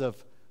cause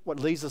of what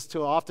leads us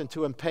to often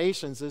to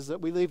impatience is that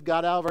we leave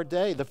God out of our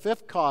day. The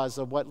fifth cause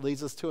of what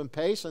leads us to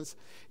impatience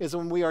is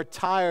when we are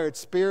tired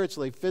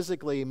spiritually,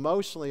 physically,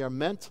 emotionally, or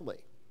mentally.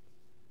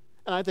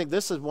 And I think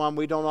this is one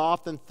we don't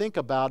often think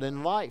about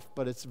in life,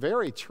 but it's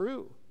very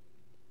true.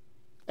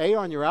 A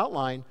on your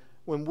outline,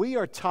 when we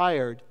are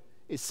tired,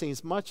 it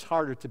seems much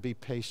harder to be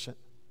patient.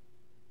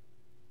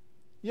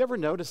 You ever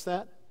notice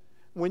that?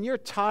 When you're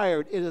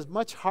tired, it is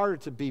much harder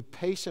to be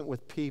patient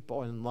with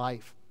people in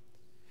life.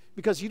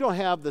 because you don't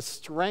have the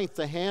strength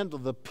to handle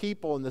the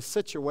people and the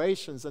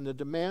situations and the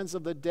demands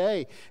of the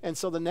day. And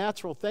so the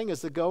natural thing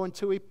is to go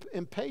into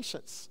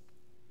impatience.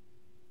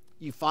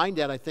 You find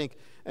that, I think,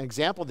 an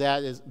example of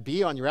that is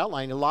be on your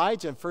outline,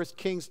 Elijah in 1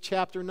 Kings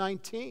chapter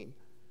 19.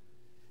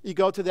 You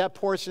go to that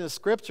portion of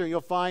Scripture, and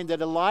you'll find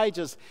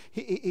that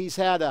he's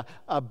had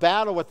a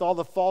battle with all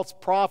the false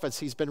prophets.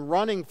 He's been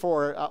running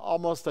for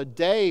almost a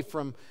day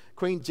from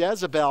Queen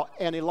Jezebel,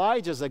 and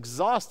Elijah's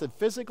exhausted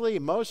physically,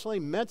 emotionally,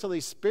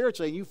 mentally,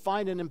 spiritually. And you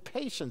find an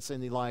impatience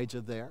in Elijah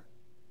there.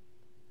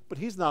 But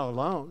he's not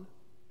alone.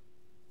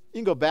 You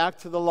can go back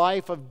to the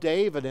life of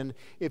David, and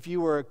if you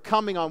were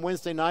coming on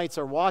Wednesday nights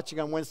or watching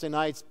on Wednesday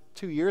nights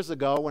 2 years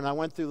ago when I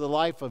went through the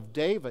life of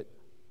David,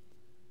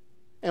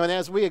 and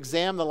as we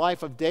examine the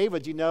life of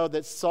David, you know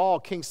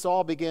that King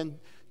Saul began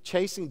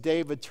chasing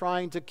David,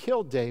 trying to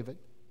kill David.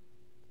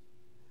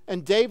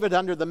 And David,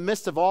 under the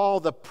midst of all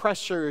the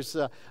pressures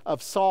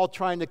of Saul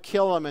trying to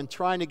kill him and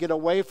trying to get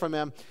away from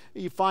him,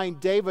 you find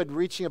David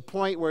reaching a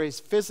point where he's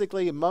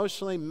physically,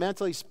 emotionally,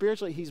 mentally,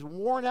 spiritually, he's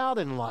worn out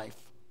in life.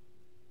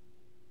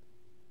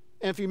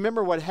 And if you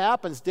remember what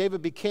happens,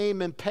 David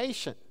became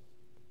impatient.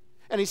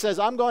 And he says,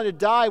 I'm going to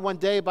die one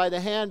day by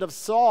the hand of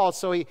Saul.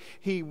 So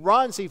he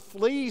runs, he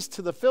flees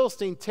to the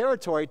Philistine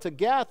territory, to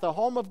Gath, the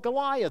home of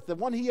Goliath, the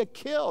one he had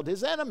killed,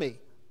 his enemy.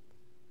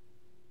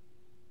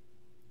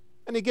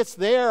 And he gets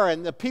there,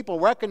 and the people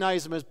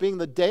recognize him as being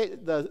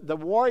the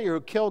warrior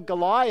who killed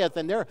Goliath.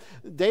 And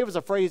David's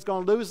afraid he's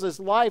going to lose his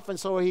life. And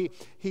so he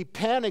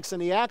panics,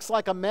 and he acts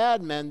like a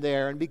madman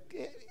there. And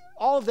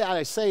all of that,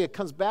 I say, it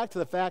comes back to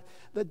the fact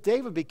that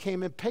David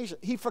became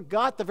impatient. He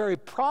forgot the very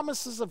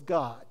promises of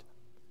God,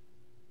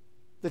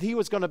 that he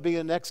was going to be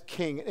the next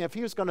king. And if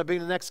he was going to be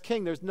the next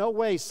king, there's no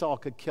way Saul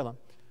could kill him.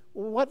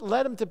 Well, what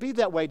led him to be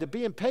that way, to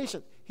be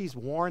impatient? He's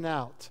worn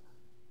out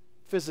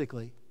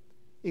physically,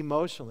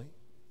 emotionally,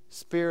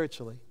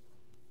 spiritually,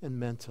 and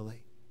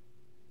mentally.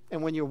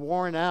 And when you're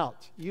worn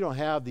out, you don't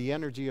have the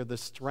energy or the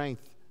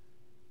strength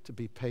to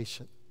be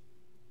patient.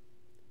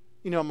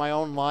 You know, in my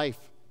own life,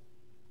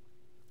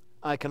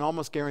 I can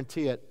almost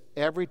guarantee it,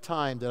 every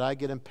time that I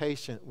get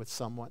impatient with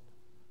someone,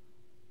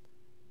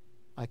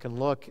 I can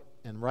look,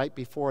 and right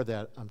before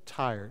that, I'm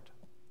tired.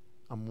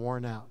 I'm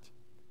worn out.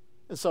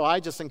 And so I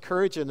just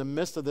encourage you in the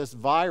midst of this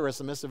virus,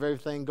 in the midst of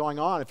everything going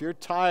on, if you're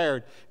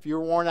tired, if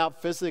you're worn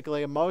out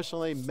physically,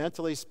 emotionally,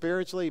 mentally,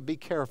 spiritually, be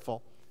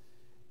careful.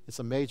 It's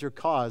a major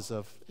cause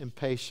of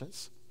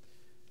impatience.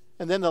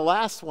 And then the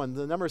last one,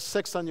 the number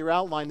 6 on your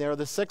outline there,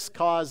 the 6th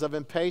cause of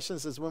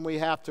impatience is when we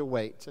have to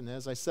wait. And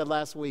as I said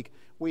last week,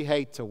 we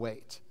hate to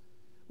wait.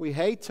 We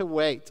hate to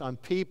wait on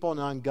people and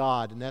on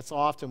God, and that's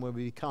often when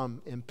we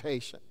become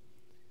impatient.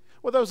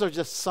 Well, those are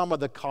just some of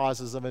the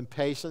causes of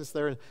impatience.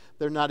 They're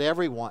not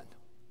everyone.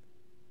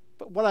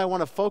 But what I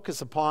want to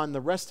focus upon the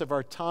rest of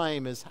our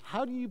time is,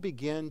 how do you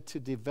begin to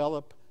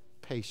develop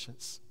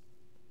patience?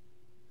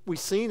 We've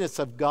seen it's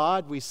of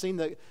God. We've seen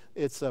that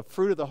it's a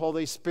fruit of the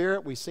Holy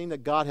Spirit. We've seen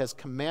that God has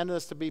commanded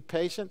us to be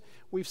patient.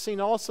 We've seen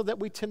also that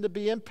we tend to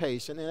be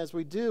impatient. And as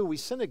we do, we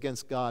sin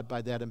against God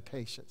by that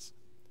impatience.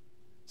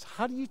 So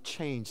how do you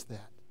change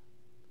that?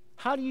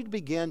 How do you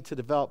begin to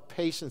develop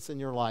patience in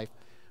your life?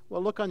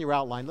 Well, look on your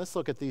outline. Let's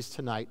look at these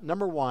tonight.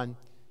 Number 1,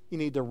 you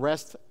need to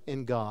rest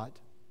in God.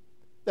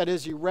 That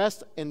is, you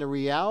rest in the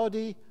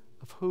reality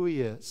of who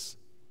He is.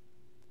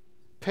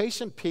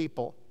 Patient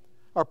people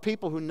are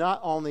people who not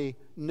only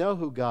know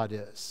who God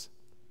is,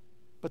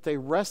 but they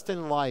rest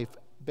in life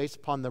based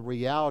upon the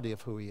reality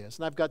of who He is.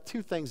 And I've got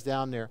 2 things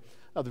down there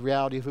of the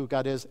reality of who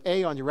God is.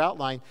 A, on your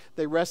outline,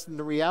 they rest in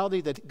the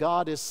reality that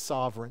God is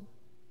sovereign,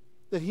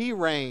 that He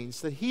reigns,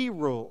 that He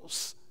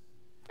rules,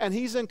 and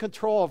He's in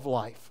control of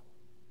life.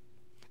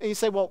 And you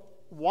say, well,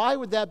 why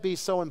would that be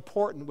so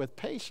important with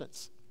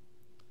patience?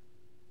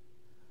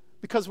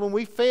 Because when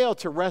we fail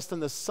to rest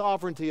in the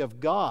sovereignty of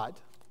God,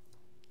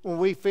 when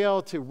we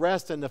fail to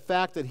rest in the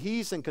fact that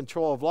He's in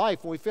control of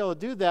life, when we fail to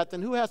do that,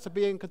 then who has to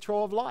be in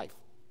control of life?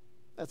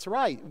 That's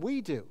right,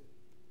 we do.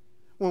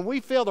 When we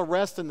fail to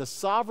rest in the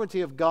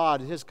sovereignty of God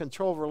and His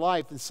control over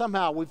life, then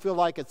somehow we feel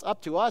like it's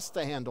up to us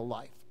to handle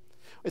life.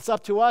 It's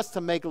up to us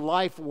to make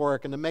life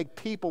work and to make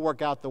people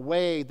work out the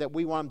way that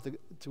we want them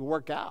to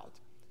work out.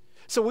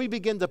 So we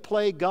begin to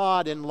play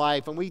God in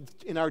life, and we,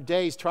 in our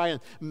days, try and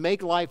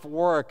make life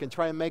work and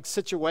try and make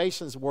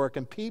situations work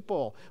and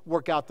people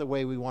work out the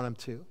way we want them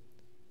to.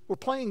 We're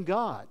playing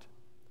God.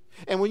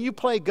 And when you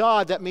play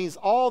God, that means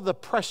all the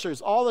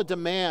pressures, all the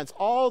demands,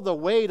 all the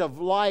weight of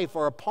life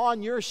are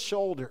upon your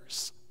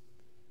shoulders.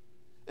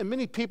 And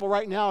many people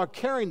right now are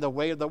carrying the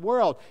weight of the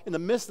world in the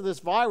midst of this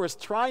virus,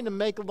 trying to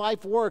make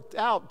life work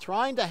out,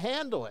 trying to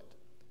handle it.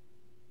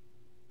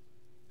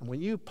 And when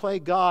you play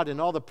God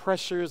and all the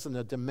pressures and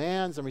the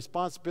demands and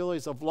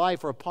responsibilities of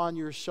life are upon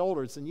your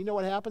shoulders, and you know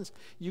what happens?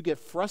 You get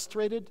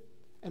frustrated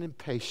and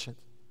impatient.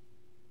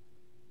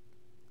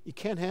 You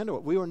can't handle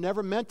it. We were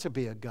never meant to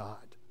be a God.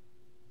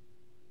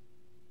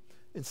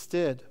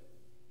 Instead,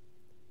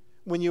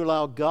 when you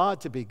allow God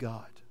to be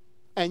God,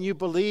 and you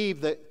believe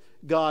that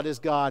God is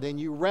God, and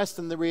you rest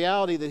in the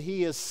reality that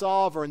He is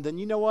sovereign, then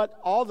you know what?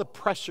 All the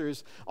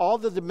pressures, all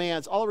the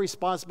demands, all the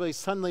responsibilities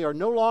suddenly are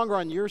no longer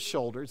on your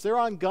shoulders. They're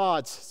on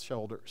God's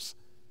shoulders.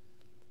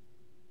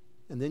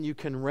 And then you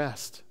can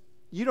rest.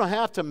 You don't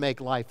have to make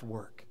life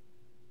work.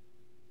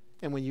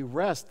 And when you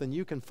rest, then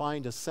you can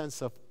find a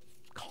sense of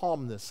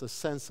calmness, a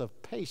sense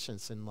of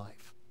patience in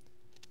life.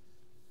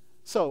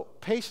 So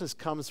patience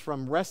comes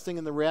from resting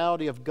in the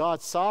reality of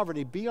God's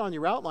sovereignty. Be on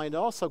your outline. It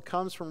also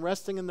comes from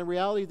resting in the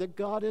reality that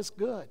God is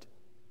good,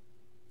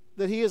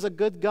 that He is a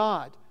good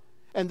God.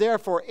 And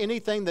therefore,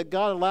 anything that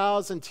God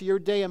allows into your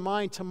day and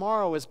mine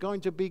tomorrow is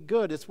going to be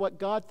good. It's what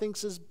God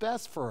thinks is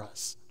best for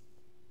us.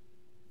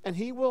 And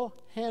He will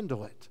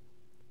handle it.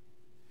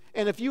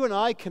 And if you and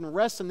I can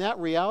rest in that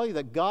reality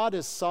that God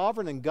is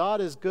sovereign and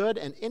God is good,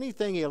 and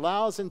anything He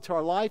allows into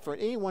our life or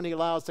anyone He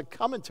allows to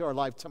come into our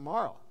life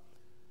tomorrow,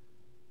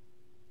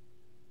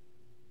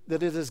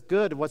 that it is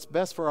good, what's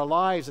best for our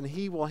lives, and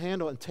He will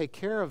handle it and take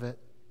care of it,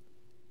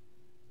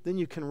 then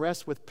you can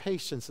rest with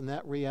patience in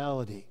that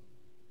reality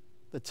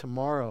that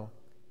tomorrow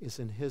is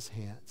in His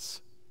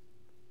hands,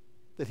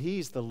 that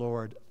He's the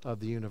Lord of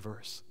the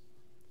universe.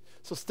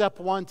 So step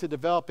one to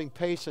developing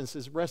patience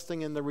is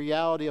resting in the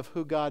reality of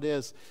who God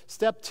is.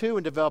 Step two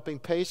in developing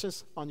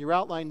patience, on your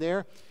outline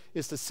there,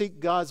 is to seek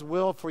God's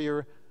will for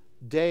your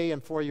day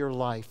and for your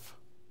life.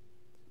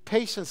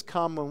 Patience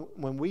comes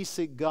when we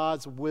seek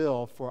God's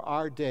will for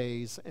our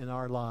days and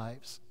our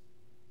lives.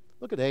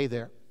 Look at A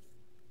there.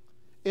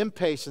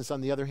 Impatience,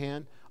 on the other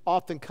hand,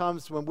 often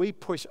comes when we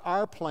push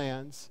our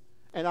plans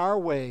and our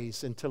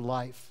ways into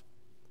life,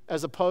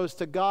 as opposed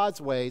to God's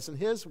ways and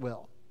His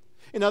will.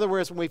 In other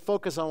words, when we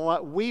focus on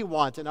what we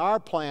want and our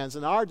plans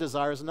and our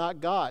desires,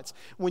 not God's.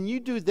 When you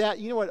do that,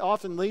 you know what it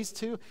often leads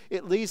to?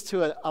 It leads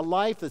to a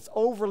life that's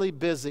overly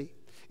busy.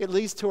 It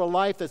leads to a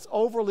life that's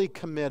overly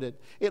committed.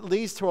 It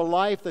leads to a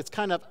life that's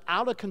kind of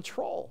out of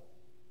control.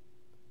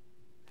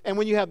 And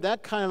when you have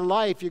that kind of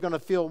life, you're going to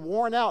feel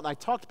worn out. And I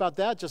talked about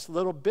that just a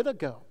little bit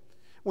ago.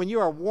 When you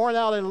are worn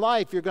out in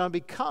life, you're going to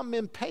become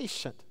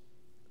impatient.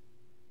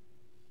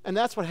 And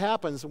that's what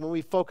happens when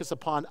we focus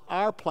upon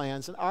our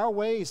plans and our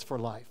ways for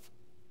life.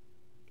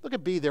 Look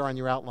at B there on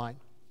your outline.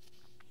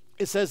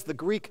 It says the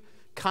Greek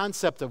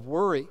concept of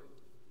worry.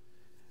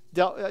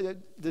 It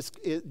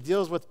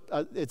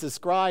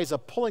describes a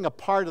pulling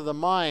apart of the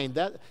mind.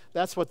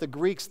 That's what the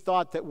Greeks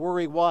thought that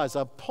worry was,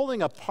 a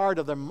pulling apart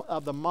of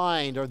the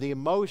mind or the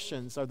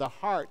emotions or the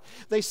heart.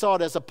 They saw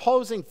it as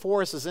opposing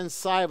forces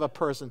inside of a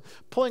person,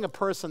 pulling a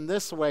person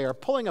this way or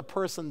pulling a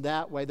person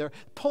that way. They're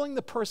pulling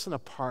the person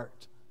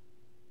apart.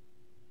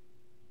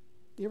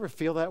 Do you ever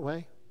feel that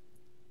way?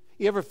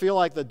 You ever feel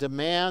like the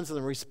demands and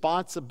the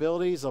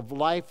responsibilities of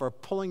life are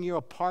pulling you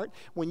apart?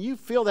 When you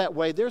feel that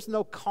way, there's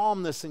no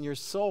calmness in your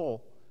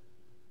soul.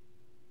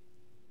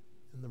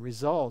 And the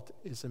result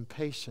is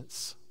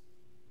impatience.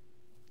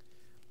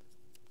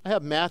 I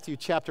have Matthew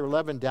chapter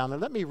 11 down there.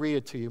 Let me read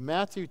it to you.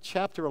 Matthew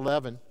chapter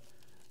 11,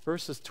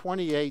 verses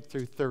 28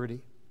 through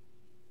 30.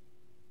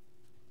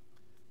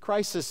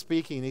 Christ is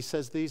speaking. He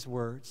says these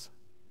words.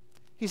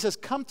 He says,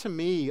 "Come to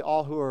me,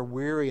 all who are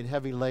weary and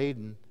heavy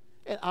laden,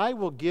 and I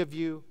will give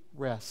you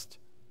rest.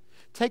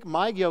 Take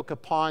my yoke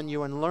upon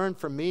you and learn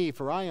from me,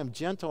 for I am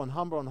gentle and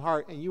humble in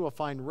heart, and you will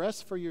find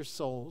rest for your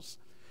souls.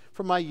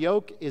 For my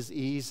yoke is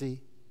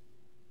easy,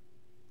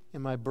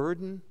 and my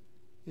burden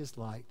is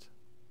light."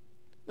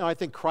 Now, I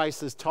think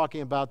Christ is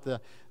talking about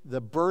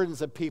the burdens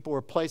that people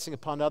were placing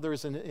upon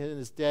others in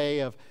His day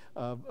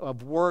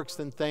of works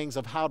and things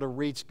of how to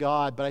reach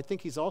God, but I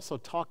think He's also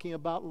talking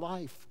about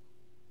life.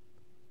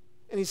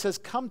 And He says,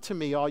 "Come to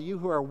me, all you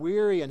who are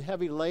weary and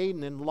heavy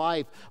laden in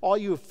life, all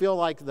you who feel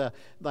like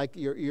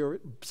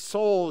your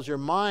souls, your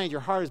mind,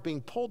 your heart is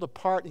being pulled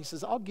apart." And He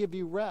says, "I'll give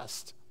you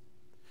rest.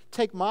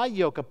 Take my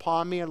yoke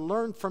upon me and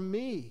learn from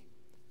me.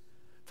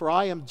 For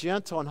I am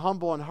gentle and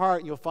humble in heart,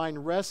 and you'll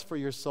find rest for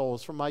your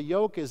souls. For my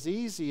yoke is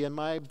easy and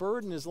my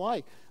burden is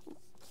light."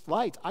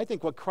 I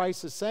think what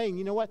Christ is saying,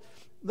 you know what?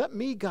 Let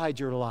me guide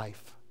your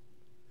life.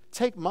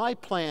 Take my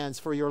plans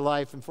for your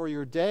life and for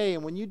your day,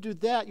 and when you do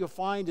that, you'll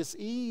find it's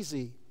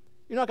easy.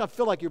 You're not going to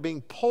feel like you're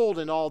being pulled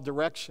in all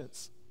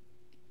directions.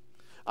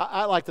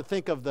 I like to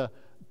think of the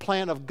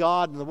plan of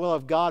God and the will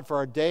of God for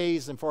our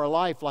days and for our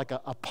life like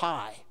a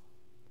pie.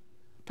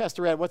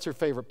 Pastor Ed, what's your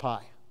favorite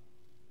pie?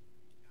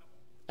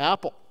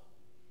 Apple.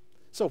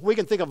 So if we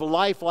can think of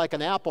life like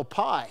an apple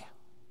pie,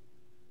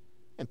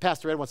 and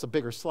Pastor Ed wants a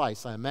bigger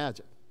slice, I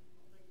imagine.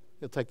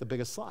 He'll take the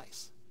biggest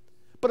slice.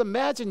 But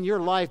imagine your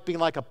life being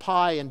like a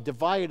pie and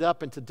divided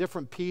up into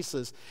different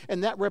pieces,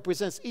 and that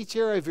represents each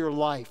area of your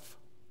life.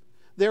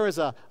 There is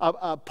a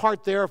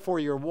part there for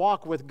your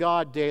walk with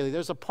God daily.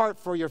 There's a part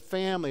for your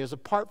family. There's a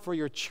part for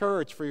your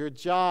church, for your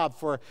job,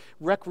 for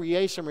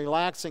recreation,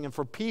 relaxing, and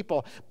for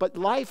people. But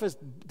life is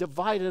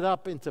divided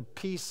up into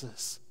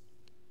pieces.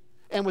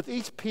 And with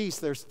each piece,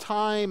 there's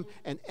time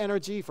and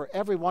energy for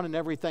everyone and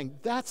everything.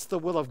 That's the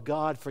will of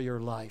God for your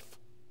life.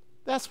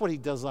 That's what He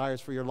desires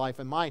for your life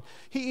and mine.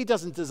 He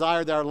doesn't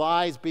desire that our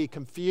lives be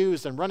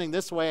confused and running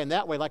this way and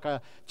that way like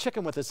a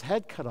chicken with his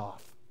head cut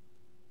off.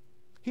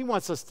 He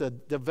wants us to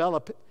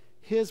develop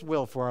His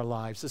will for our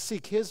lives, to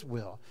seek His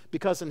will.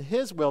 Because in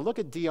His will, look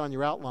at D on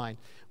your outline,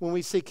 when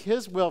we seek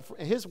His will,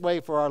 His way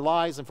for our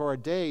lives and for our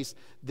days,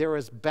 there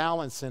is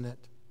balance in it.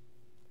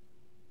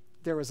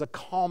 There is a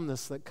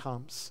calmness that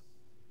comes.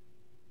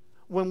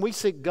 When we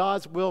seek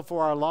God's will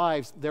for our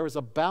lives, there is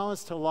a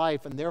balance to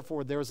life, and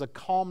therefore there is a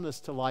calmness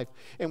to life.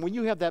 And when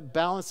you have that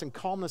balance and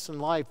calmness in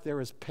life,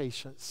 there is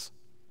patience.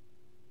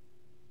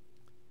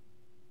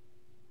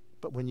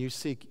 But when you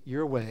seek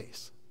your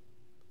ways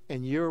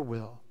and your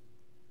will,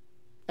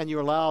 and you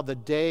allow the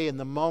day and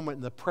the moment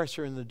and the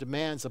pressure and the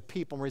demands of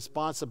people and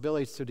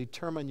responsibilities to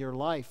determine your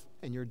life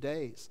and your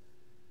days,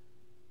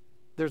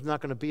 there's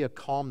not going to be a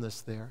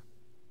calmness there.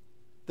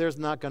 There's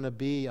not going to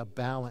be a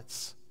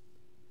balance.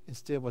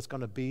 Instead, what's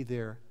going to be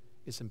there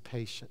is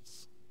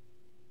impatience.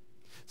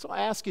 So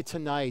I ask you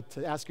tonight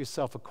to ask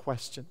yourself a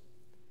question.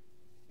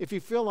 If you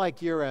feel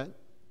like you're an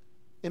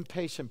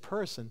impatient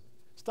person,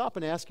 stop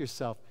and ask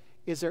yourself,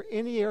 is there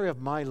any area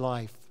of my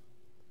life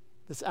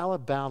that's out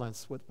of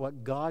balance with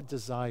what God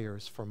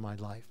desires for my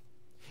life?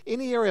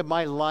 Any area of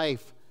my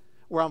life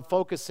where I'm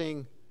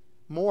focusing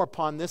more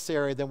upon this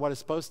area than what it's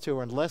supposed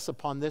to, and less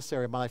upon this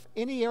area of my life?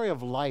 Any area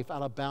of life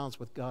out of balance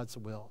with God's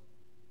will?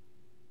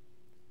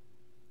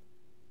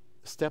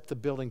 The step to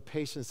building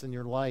patience in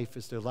your life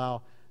is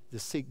to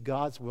seek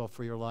God's will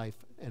for your life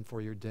and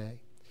for your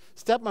day.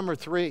 Step number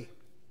 3,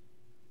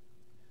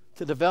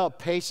 to develop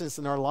patience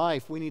in our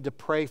life, we need to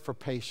pray for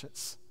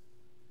patience.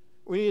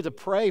 We need to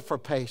pray for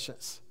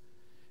patience.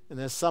 And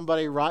as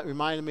somebody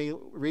reminded me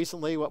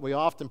recently, what we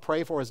often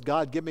pray for is,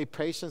 God, give me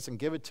patience and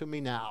give it to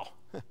me now.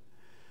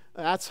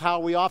 That's how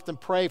we often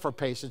pray for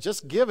patience.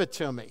 Just give it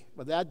to me.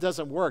 But that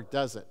doesn't work,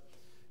 does it?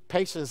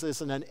 Patience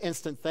isn't an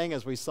instant thing,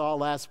 as we saw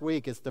last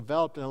week. It's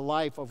developed in a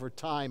life over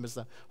time as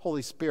the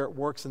Holy Spirit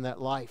works in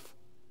that life.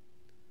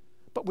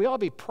 But we ought to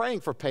be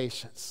praying for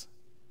patience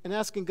and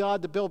asking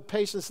God to build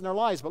patience in our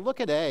lives. But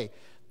look at A.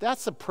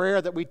 That's a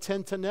prayer that we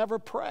tend to never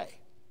pray.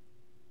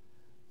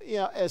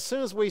 As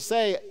soon as we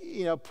say,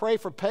 pray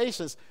for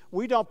patience,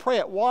 we don't pray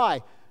it.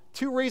 Why?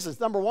 2 reasons.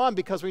 Number 1,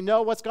 because we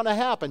know what's going to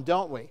happen,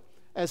 don't we?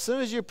 As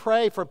soon as you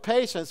pray for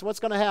patience, what's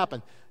going to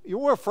happen?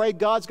 You're afraid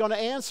God's going to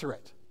answer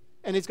it.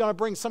 And He's going to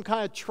bring some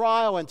kind of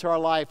trial into our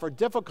life, or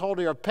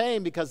difficulty or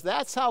pain, because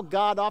that's how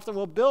God often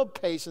will build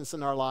patience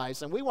in our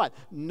lives. And we want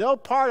no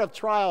part of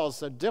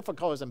trials or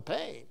difficulties and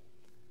pain.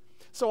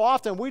 So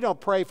often we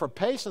don't pray for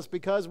patience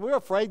because we're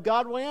afraid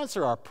God will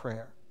answer our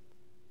prayer.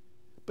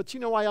 But you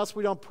know why else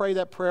we don't pray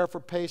that prayer for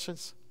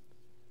patience?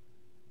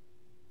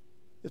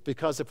 It's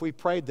because if we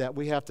prayed that,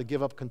 we have to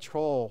give up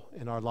control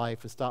in our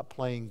life and stop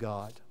playing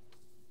God.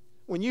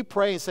 When you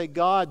pray and say,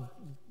 God,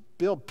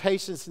 build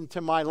patience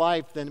into my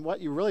life, then what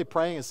you're really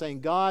praying is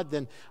saying, God,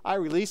 then I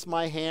release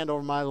my hand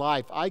over my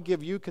life. I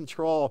give you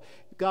control.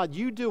 God,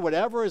 you do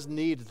whatever is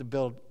needed to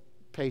build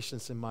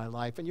patience in my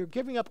life. And you're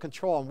giving up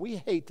control, and we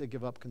hate to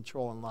give up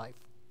control in life.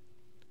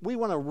 We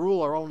want to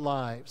rule our own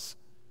lives.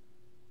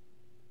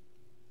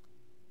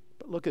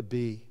 But look at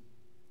B.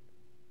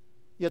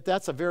 Yet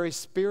that's a very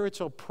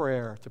spiritual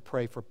prayer to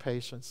pray for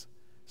patience,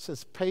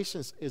 since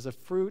patience is a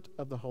fruit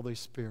of the Holy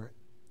Spirit.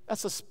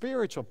 That's a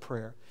spiritual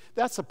prayer.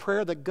 That's a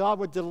prayer that God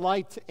would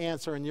delight to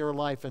answer in your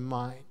life and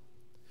mine.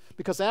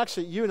 Because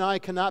actually, you and I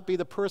cannot be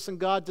the person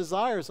God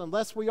desires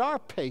unless we are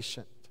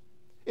patient.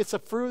 It's a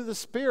fruit of the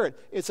Spirit.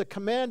 It's a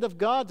command of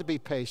God to be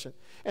patient.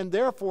 And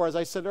therefore, as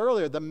I said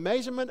earlier, the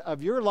measurement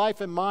of your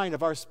life and mine,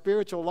 of our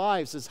spiritual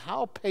lives, is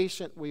how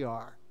patient we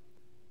are.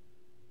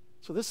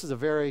 So this is a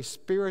very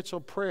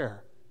spiritual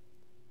prayer,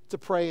 to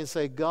pray and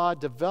say,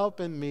 God, develop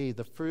in me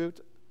the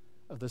fruit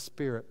of the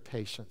Spirit,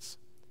 patience.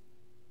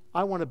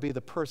 I want to be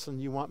the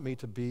person you want me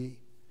to be,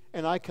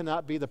 and I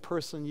cannot be the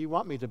person you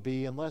want me to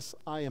be unless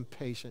I am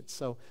patient.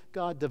 So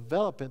God,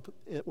 develop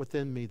it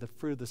within me, the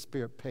fruit of the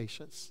Spirit,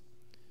 patience.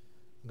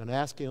 I'm going to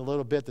ask you in a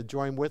little bit to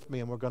join with me,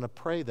 and we're going to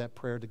pray that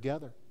prayer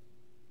together.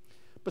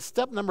 But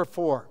step number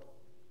 4,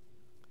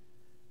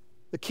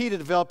 the key to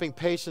developing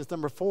patience,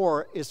 number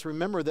 4, is to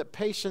remember that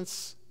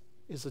patience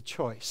is a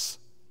choice.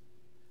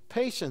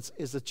 Patience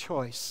is a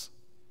choice.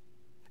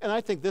 And I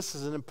think this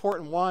is an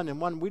important one, and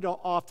one we don't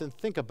often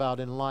think about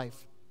in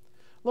life.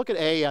 Look at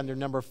A under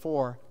number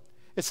 4.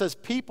 It says,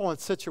 people and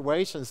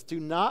situations do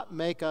not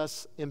make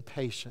us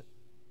impatient.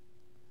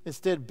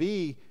 Instead,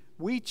 B,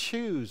 we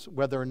choose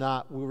whether or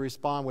not we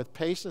respond with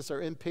patience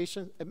or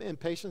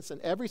impatience in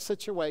every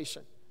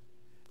situation.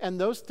 And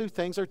those 2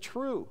 things are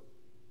true.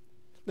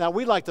 Now,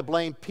 we like to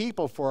blame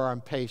people for our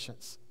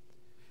impatience.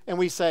 And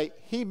we say,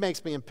 he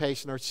makes me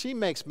impatient, or she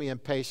makes me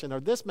impatient, or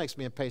this makes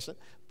me impatient.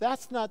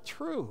 That's not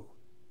true.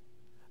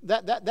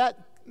 That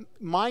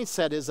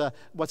mindset is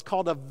what's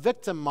called a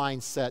victim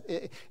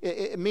mindset.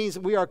 It means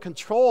we are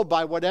controlled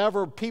by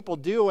whatever people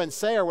do and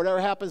say, or whatever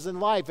happens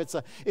in life.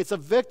 It's a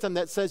victim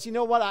that says, you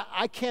know what,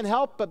 I can't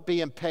help but be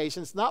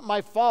impatient. It's not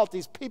my fault.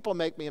 These people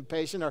make me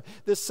impatient, or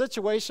this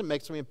situation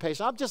makes me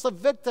impatient. I'm just a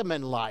victim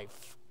in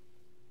life.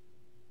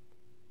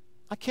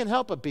 I can't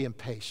help but be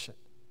impatient.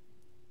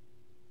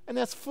 And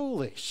that's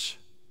foolish.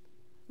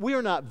 We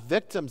are not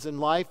victims in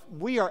life.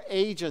 We are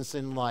agents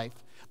in life.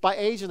 By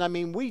agent, I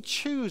mean we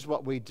choose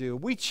what we do.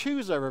 We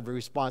choose our every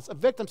response. A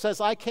victim says,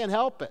 I can't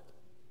help it.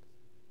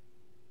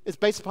 It's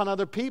based upon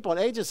other people. An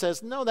agent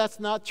says, no, that's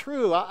not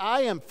true.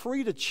 I am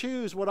free to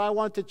choose what I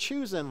want to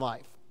choose in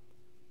life.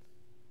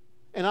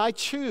 And I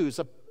choose,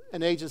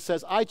 an agent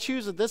says, I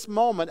choose at this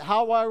moment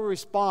how I will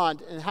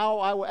respond and how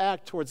I will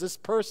act towards this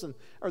person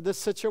or this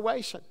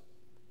situation.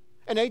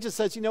 An agent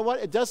says, you know what?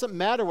 It doesn't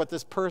matter what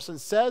this person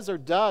says or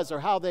does or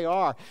how they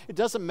are. It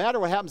doesn't matter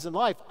what happens in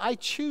life. I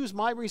choose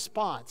my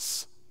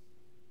response.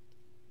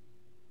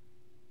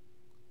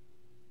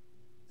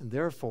 And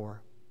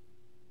therefore,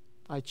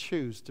 I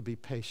choose to be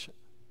patient.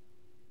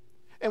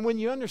 And when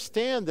you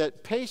understand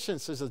that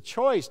patience is a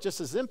choice,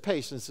 just as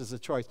impatience is a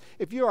choice,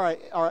 if you and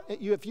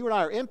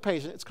I are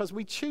impatient, it's because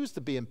we choose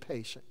to be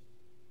impatient.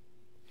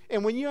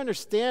 And when you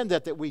understand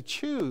that we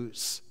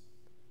choose,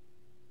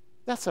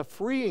 that's a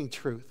freeing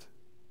truth.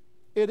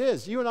 It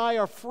is. You and I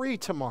are free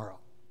tomorrow.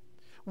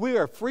 We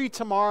are free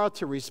tomorrow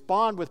to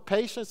respond with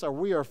patience, or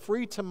we are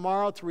free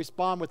tomorrow to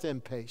respond with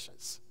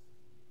impatience.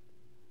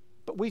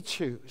 But we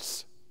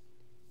choose.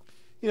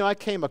 You know, I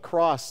came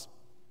across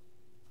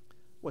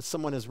what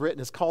someone has written.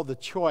 It's called The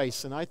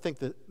Choice, and I think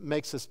that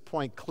makes this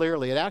point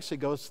clearly. It actually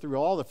goes through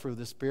all the fruit of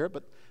the Spirit,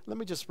 but let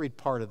me just read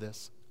part of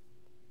this.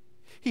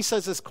 He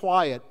says, it's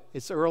quiet,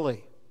 it's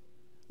early.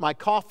 My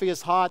coffee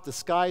is hot, the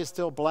sky is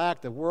still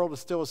black, the world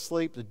is still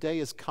asleep, the day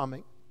is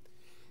coming.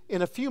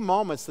 In a few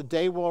moments, the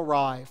day will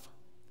arrive.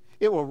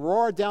 It will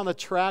roar down the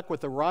track with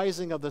the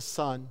rising of the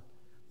sun.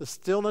 The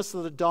stillness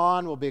of the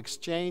dawn will be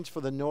exchanged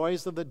for the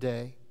noise of the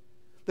day.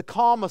 The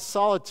calm of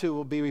solitude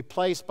will be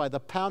replaced by the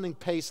pounding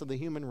pace of the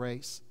human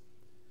race.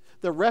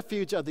 The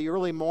refuge of the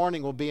early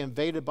morning will be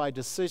invaded by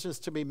decisions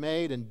to be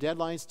made and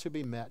deadlines to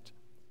be met.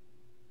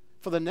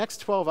 For the next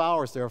 12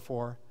 hours,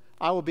 therefore,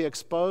 I will be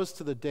exposed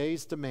to the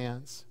day's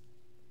demands.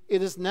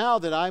 It is now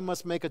that I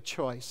must make a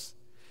choice.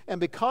 And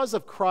because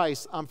of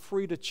Christ, I'm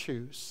free to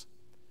choose.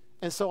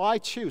 And so I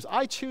choose.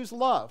 I choose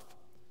love.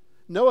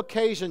 No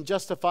occasion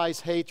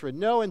justifies hatred.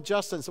 No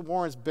injustice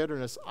warrants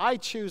bitterness. I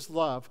choose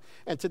love.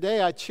 And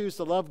today I choose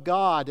to love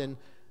God and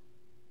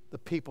the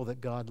people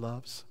that God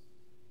loves.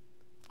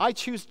 I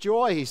choose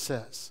joy, he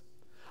says.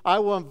 I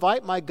will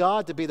invite my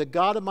God to be the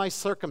God of my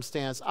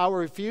circumstance. I will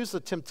refuse the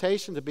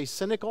temptation to be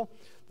cynical,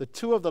 the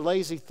tool of the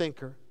lazy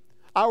thinker.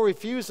 I will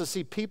refuse to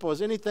see people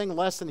as anything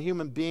less than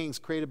human beings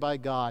created by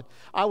God.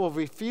 I will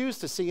refuse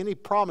to see any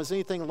problem as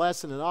anything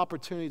less than an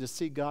opportunity to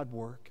see God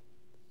work.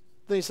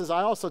 Then he says,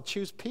 I also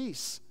choose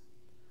peace.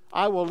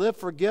 I will live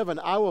forgiven.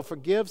 I will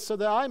forgive so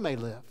that I may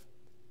live.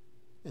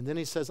 And then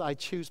he says, I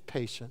choose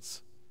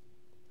patience.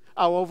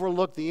 I will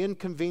overlook the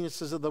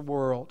inconveniences of the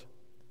world.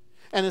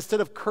 And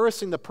instead of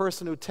cursing the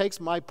person who takes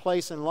my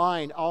place in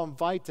line, I'll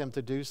invite them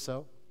to do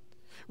so.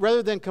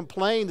 Rather than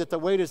complain that the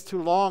wait is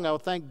too long, I will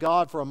thank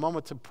God for a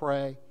moment to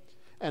pray.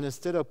 And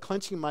instead of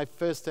clenching my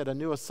fist at a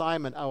new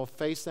assignment, I will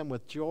face them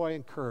with joy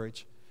and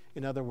courage.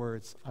 In other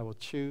words, I will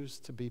choose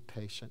to be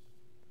patient.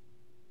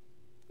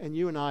 And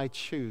you and I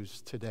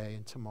choose today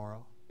and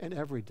tomorrow and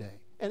every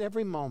day and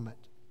every moment.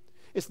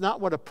 It's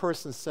not what a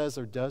person says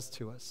or does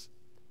to us.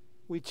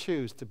 We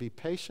choose to be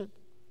patient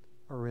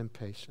or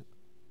impatient.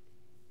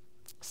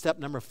 Step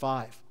number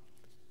 5.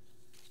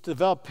 To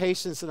develop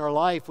patience in our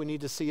life, we need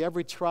to see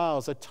every trial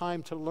as a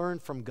time to learn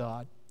from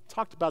God. I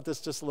talked about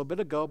this just a little bit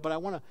ago, but I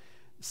want to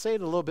say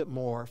it a little bit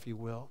more, if you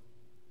will.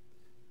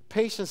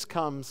 Patience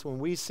comes when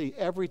we see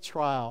every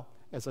trial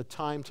as a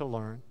time to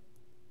learn.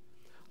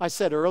 I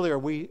said earlier,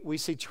 we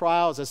see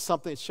trials as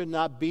something that should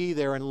not be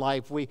there in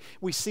life. We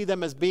see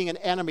them as being an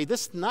enemy.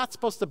 This is not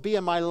supposed to be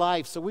in my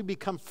life, so we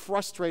become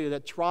frustrated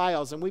at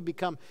trials and we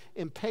become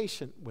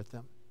impatient with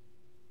them.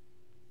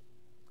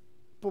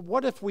 But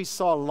what if we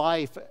saw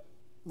life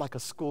like a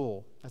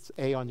school? That's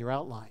A on your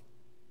outline.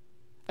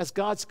 As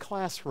God's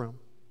classroom.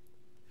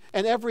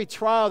 And every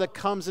trial that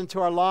comes into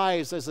our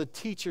lives as a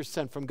teacher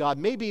sent from God,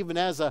 maybe even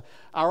as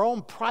our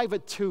own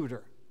private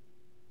tutor,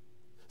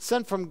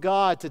 sent from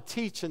God to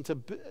teach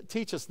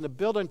us and to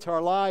build into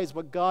our lives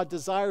what God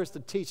desires to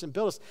teach and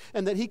build us,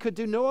 and that he could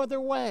do no other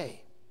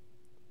way.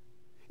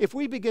 If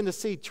we begin to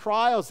see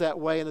trials that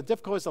way and the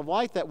difficulties of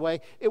life that way,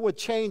 it would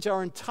change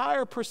our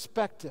entire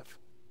perspective.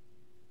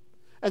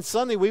 And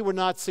suddenly we would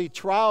not see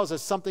trials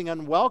as something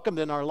unwelcomed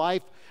in our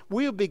life.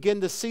 We would begin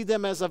to see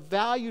them as a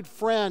valued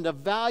friend, a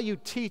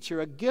valued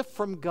teacher, a gift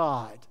from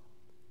God.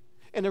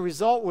 And the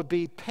result would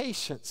be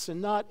patience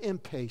and not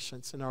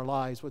impatience in our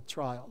lives with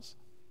trials.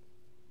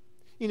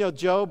 You know,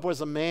 Job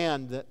was a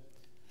man that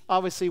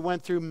obviously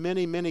went through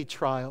many, many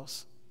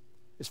trials.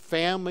 His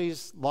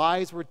family's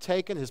lives were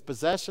taken. His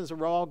possessions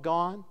were all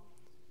gone.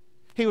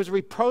 He was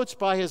reproached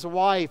by his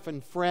wife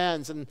and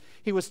friends, and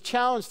he was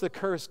challenged to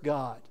curse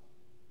God.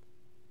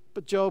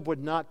 But Job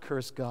would not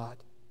curse God.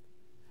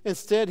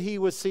 Instead, he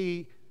would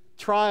see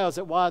trials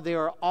that while they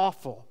are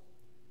awful,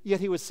 yet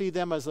he would see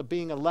them as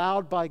being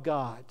allowed by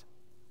God.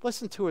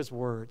 Listen to his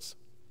words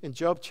in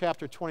Job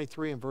chapter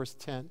 23 and verse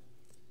 10.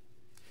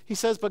 He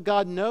says, but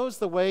God knows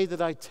the way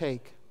that I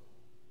take.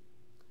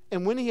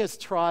 And when he has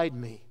tried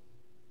me,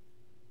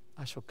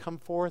 I shall come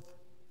forth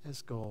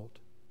as gold.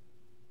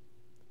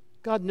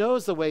 God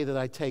knows the way that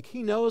I take.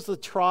 He knows the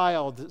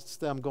trial that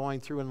I'm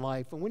going through in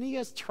life. And when he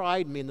has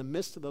tried me in the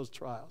midst of those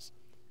trials,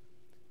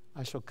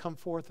 I shall come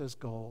forth as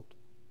gold.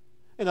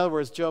 In other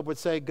words, Job would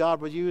say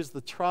God would use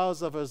the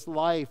trials of his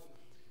life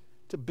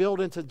to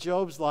build into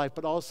Job's life,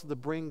 but also to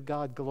bring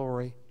God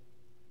glory.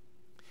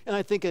 And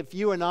I think if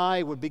you and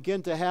I would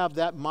begin to have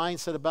that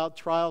mindset about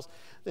trials,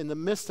 in the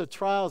midst of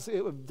trials,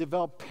 it would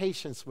develop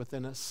patience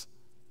within us.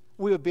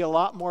 We would be a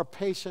lot more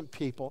patient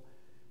people.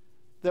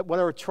 That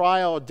whatever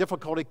trial or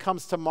difficulty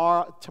comes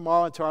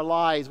tomorrow into our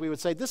lives, we would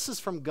say, this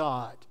is from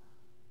God.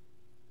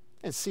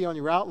 And see on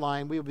your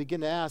outline, we would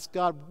begin to ask,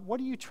 God, what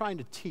are you trying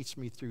to teach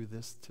me through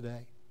this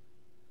today?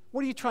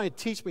 What are you trying to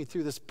teach me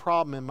through this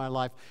problem in my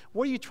life?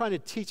 What are you trying to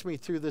teach me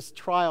through this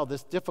trial,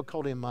 this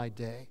difficulty in my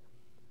day?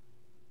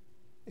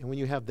 And when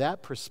you have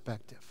that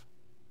perspective,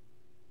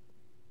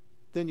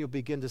 then you'll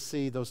begin to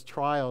see those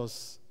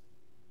trials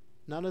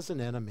not as an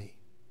enemy,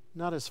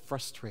 not as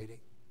frustrating,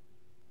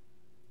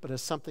 but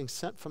as something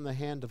sent from the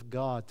hand of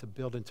God to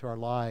build into our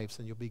lives,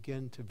 and you'll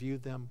begin to view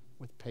them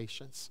with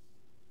patience.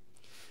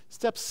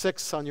 Step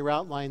 6 on your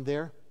outline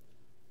there.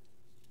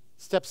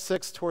 Step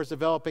 6 towards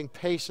developing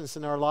patience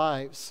in our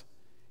lives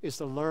is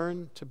to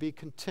learn to be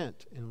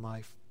content in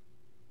life.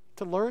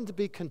 To learn to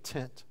be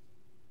content.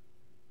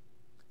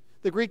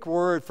 The Greek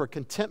word for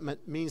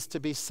contentment means to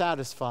be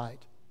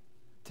satisfied,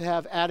 to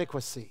have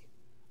adequacy,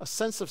 a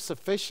sense of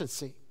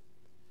sufficiency.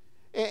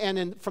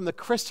 And from the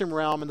Christian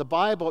realm, in the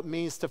Bible, it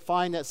means to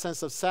find that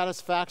sense of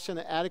satisfaction,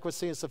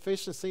 adequacy, and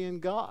sufficiency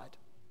in God.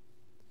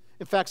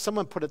 In fact,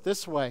 someone put it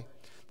this way.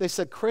 They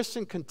said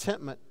Christian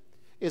contentment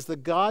is the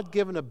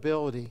God-given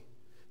ability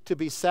to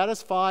be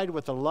satisfied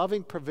with the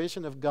loving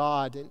provision of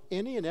God in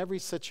any and every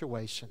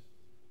situation.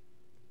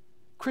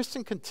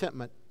 Christian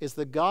contentment is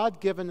the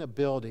God-given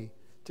ability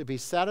to be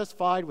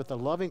satisfied with the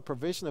loving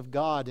provision of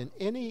God in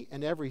any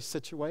and every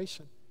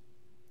situation.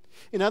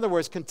 In other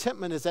words,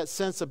 contentment is that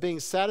sense of being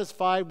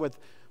satisfied with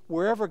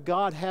wherever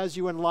God has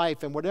you in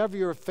life and whatever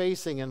you're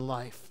facing in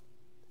life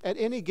at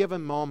any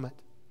given moment.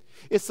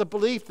 It's the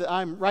belief that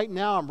I'm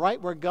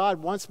right where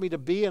God wants me to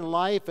be in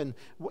life, and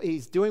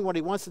he's doing what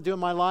he wants to do in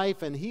my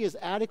life, and he is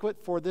adequate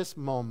for this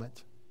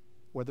moment,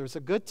 whether it's a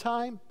good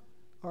time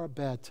or a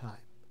bad time.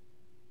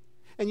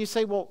 And you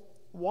say, well,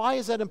 why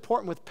is that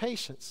important with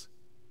patience?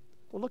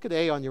 Well, look at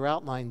A on your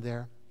outline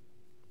there.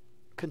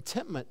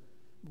 Contentment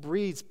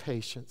breeds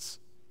patience,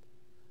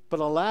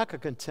 but a lack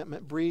of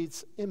contentment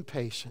breeds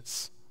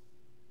impatience.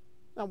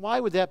 Now,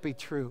 why would that be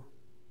true?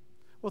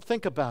 Well,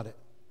 think about it.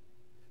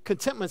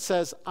 Contentment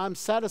says, I'm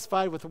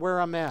satisfied with where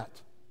I'm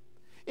at.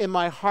 In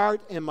my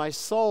heart, in my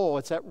soul,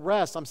 it's at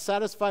rest. I'm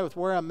satisfied with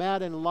where I'm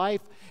at in life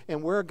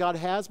and where God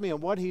has me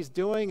and what he's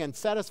doing, and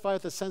satisfied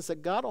with the sense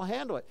that God will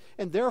handle it.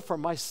 And therefore,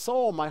 my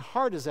soul, my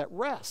heart is at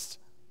rest.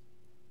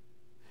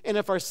 And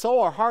if our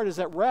soul, our heart is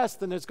at rest,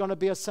 then there's going to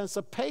be a sense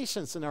of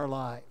patience in our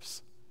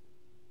lives.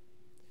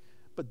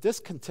 But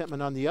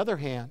discontentment, on the other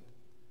hand,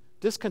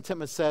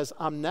 discontentment says,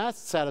 I'm not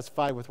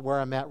satisfied with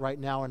where I'm at right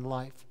now in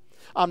life.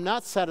 I'm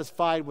not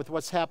satisfied with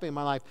what's happening in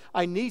my life.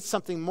 I need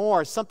something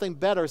more, something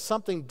better,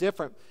 something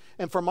different.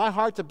 And for my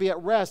heart to be at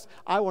rest,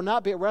 I will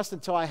not be at rest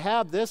until I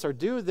have this or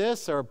do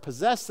this or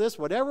possess this,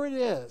 whatever it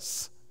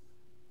is.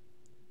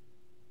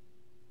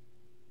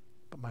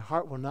 But my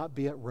heart will not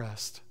be at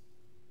rest.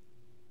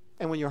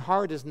 And when your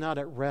heart is not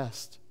at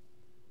rest,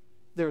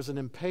 there's an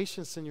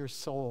impatience in your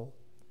soul.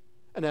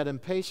 And that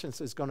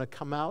impatience is going to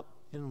come out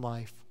in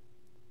life.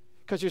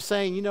 Because you're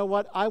saying, you know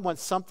what, I want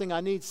something,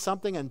 I need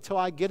something, until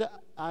I get it,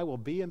 I will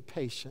be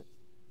impatient.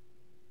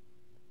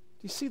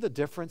 Do you see the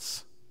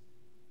difference?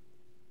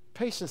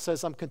 Patience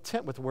says, I'm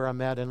content with where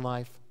I'm at in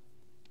life.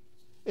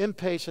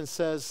 Impatience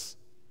says,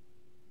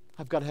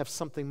 I've got to have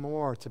something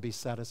more to be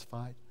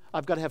satisfied.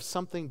 I've got to have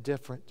something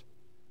different.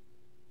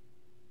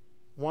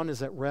 One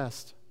is at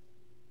rest.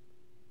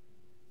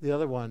 The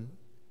other one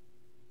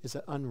is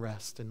at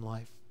unrest in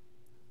life.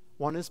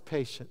 One is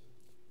patient,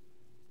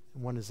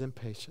 and one is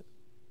impatient.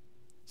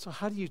 So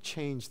how do you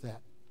change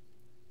that?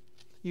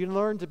 You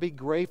learn to be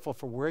grateful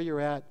for where you're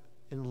at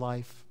in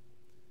life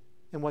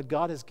and what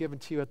God has given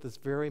to you at this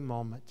very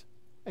moment.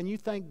 And you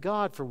thank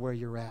God for where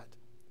you're at.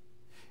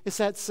 It's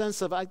that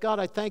sense of, God,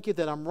 I thank you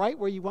that I'm right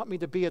where you want me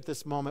to be at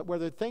this moment,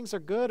 whether things are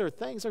good or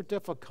things are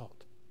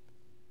difficult.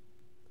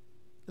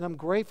 And I'm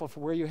grateful for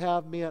where you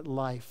have me at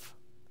life.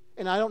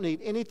 And I don't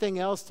need anything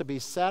else to be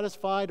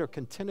satisfied or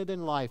contented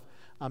in life.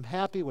 I'm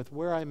happy with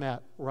where I'm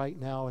at right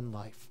now in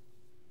life.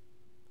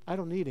 I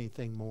don't need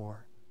anything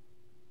more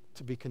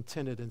to be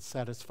contented and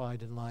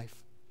satisfied in life.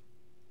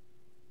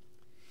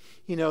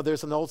 You know,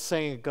 there's an old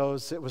saying that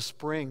goes, it was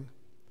spring,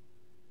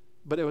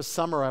 but it was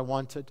summer I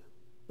wanted.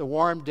 The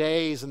warm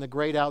days and the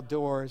great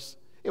outdoors.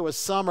 It was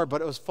summer,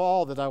 but it was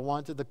fall that I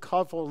wanted. The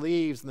colorful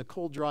leaves and the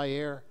cool, dry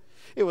air.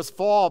 It was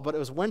fall, but it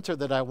was winter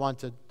that I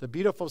wanted. The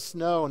beautiful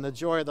snow and the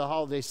joy of the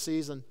holiday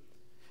season.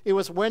 It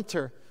was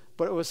winter,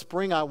 but it was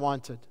spring I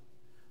wanted.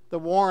 The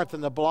warmth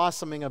and the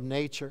blossoming of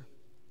nature.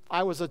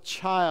 I was a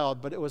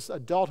child, but it was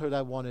adulthood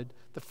I wanted,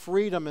 the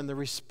freedom and the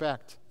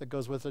respect that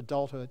goes with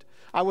adulthood.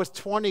 I was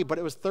 20, but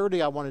it was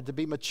 30 I wanted, to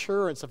be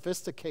mature and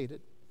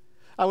sophisticated.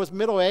 I was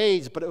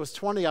middle-aged, but it was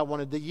 20 I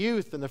wanted, the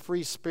youth and the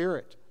free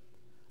spirit.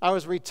 I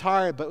was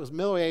retired, but it was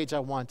middle age I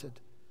wanted,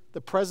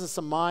 the presence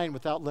of mind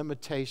without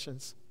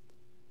limitations.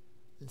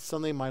 And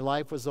suddenly my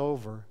life was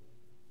over,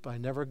 but I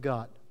never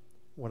got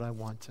what I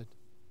wanted.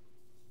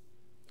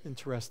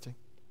 Interesting.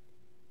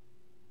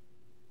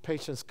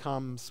 Patience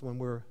comes when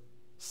we're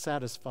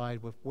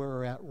satisfied with where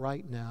we're at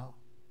right now.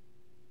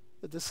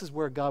 That this is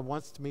where God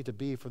wants me to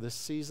be for this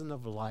season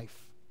of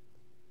life.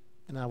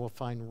 And I will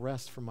find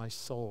rest for my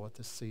soul at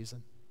this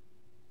season.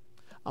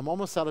 I'm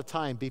almost out of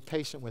time. Be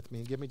patient with me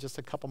and give me just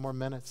a couple more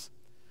minutes.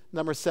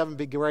 Number 7,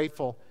 be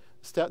grateful.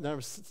 Step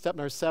number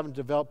 7,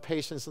 develop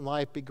patience in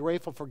life. Be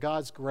grateful for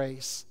God's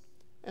grace.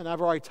 And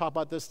I've already talked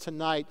about this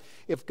tonight.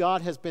 If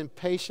God has been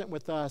patient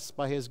with us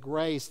by his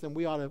grace, then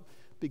we ought to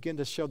begin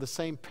to show the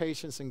same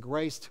patience and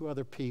grace to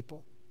other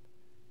people.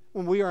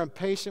 When we are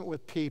impatient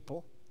with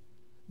people,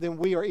 then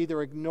we are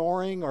either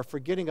ignoring or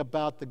forgetting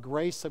about the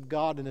grace of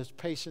God and his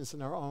patience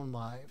in our own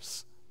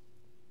lives.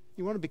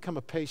 You want to become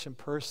a patient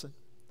person.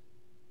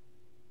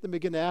 Then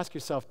begin to ask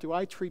yourself, do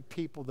I treat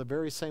people the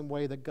very same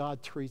way that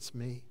God treats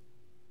me?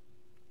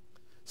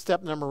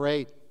 Step number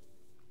 8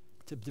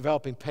 to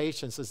developing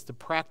patience is to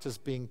practice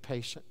being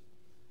patient.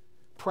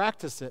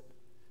 Practice it.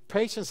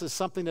 Patience is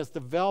something that's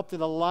developed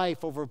in a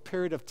life over a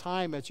period of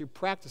time as you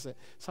practice it.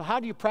 So how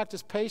do you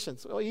practice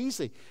patience? Well,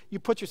 easy. You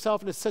put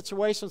yourself in a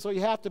situation so you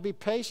have to be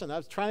patient. I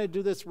was trying to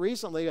do this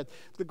recently at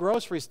the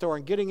grocery store,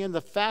 and getting in the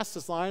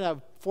fastest line,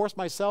 I've forced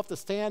myself to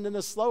stand in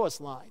the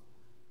slowest line,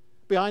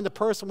 behind the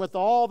person with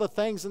all the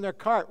things in their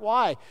cart.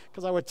 Why?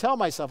 Because I would tell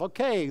myself,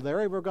 okay,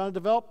 Larry, we're going to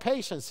develop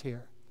patience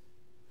here.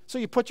 So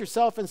you put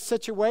yourself in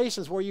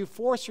situations where you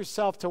force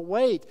yourself to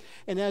wait,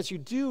 and as you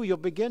do, you'll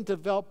begin to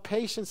develop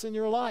patience in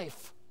your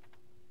life.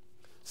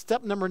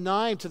 Step number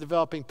 9 to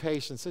developing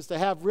patience is to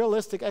have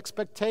realistic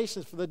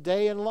expectations for the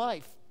day in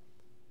life.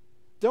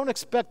 Don't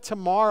expect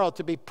tomorrow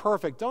to be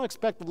perfect. Don't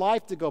expect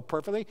life to go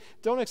perfectly.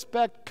 Don't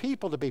expect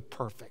people to be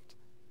perfect.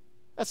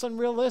 That's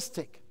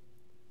unrealistic.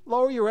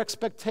 Lower your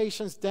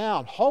expectations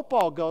down. Hope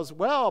all goes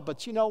well,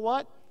 but you know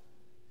what?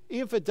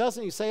 Even if it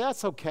doesn't, you say,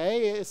 that's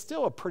okay. It's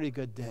still a pretty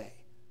good day.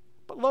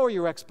 But lower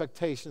your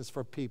expectations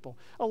for people.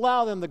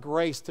 Allow them the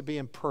grace to be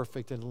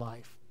imperfect in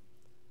life.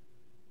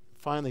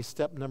 Finally,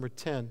 step number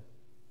 10.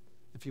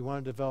 If you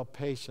want to develop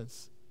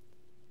patience,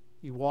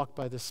 you walk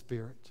by the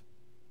Spirit.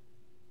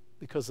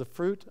 Because the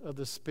fruit of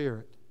the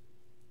Spirit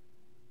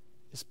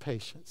is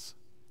patience.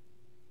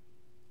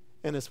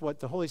 And it's what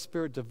the Holy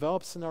Spirit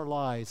develops in our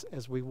lives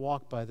as we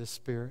walk by the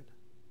Spirit.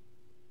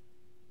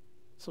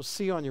 So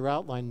see on your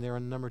outline there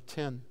on number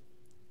 10,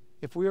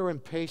 if we are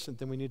impatient,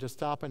 then we need to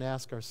stop and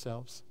ask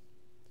ourselves,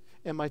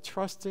 am I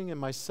trusting in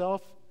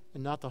myself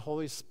and not the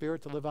Holy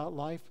Spirit to live out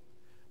life?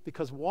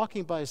 Because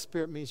walking by the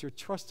Spirit means you're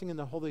trusting in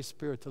the Holy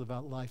Spirit to live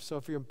out life. So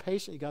if you're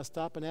impatient, you got to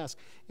stop and ask,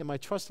 am I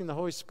trusting the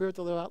Holy Spirit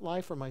to live out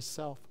life or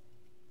myself?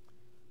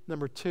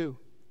 Number 2,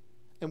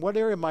 in what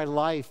area of my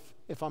life,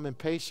 if I'm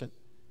impatient,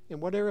 in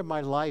what area of my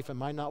life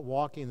am I not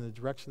walking in the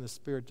direction the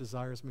Spirit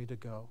desires me to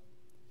go?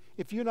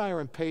 If you and I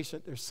are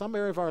impatient, there's some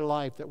area of our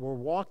life that we're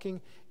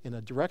walking in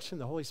a direction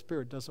the Holy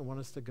Spirit doesn't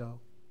want us to go.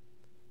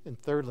 And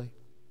thirdly,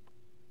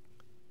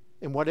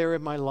 in what area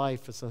of my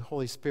life is the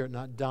Holy Spirit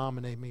not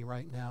dominating me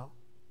right now?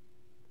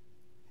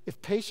 If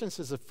patience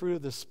is a fruit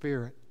of the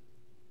Spirit,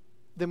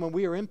 then when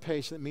we are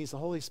impatient, it means the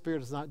Holy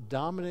Spirit is not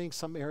dominating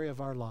some area of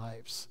our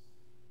lives.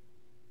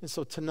 And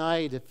so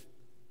tonight, if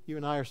you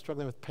and I are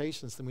struggling with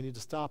patience, then we need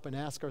to stop and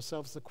ask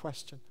ourselves the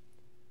question,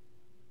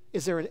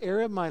 is there an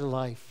area of my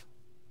life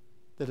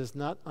that is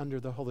not under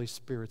the Holy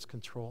Spirit's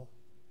control?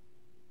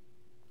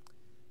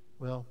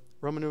 Well,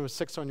 Roman numeral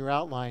 6 on your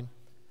outline,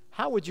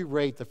 how would you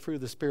rate the fruit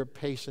of the Spirit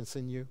patience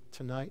in you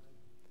tonight?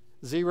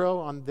 0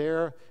 on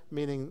there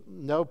meaning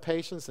no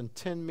patience, and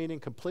 10 meaning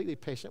completely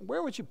patient.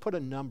 Where would you put a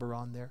number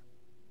on there?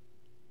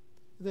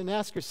 And then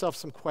ask yourself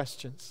some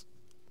questions.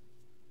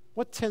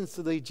 What tends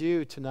to lead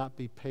you to not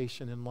be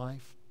patient in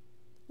life?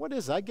 What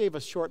is it? I gave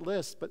a short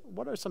list, but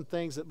what are some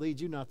things that lead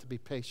you not to be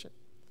patient?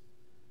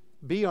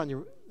 B on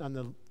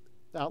the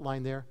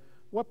outline there,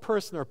 what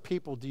person or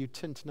people do you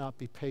tend to not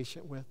be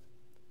patient with?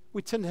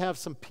 We tend to have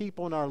some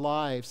people in our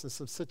lives and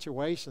some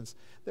situations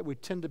that we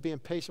tend to be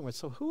impatient with.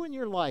 So who in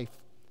your life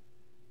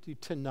do you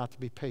tend not to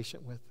be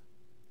patient with?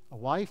 A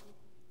wife?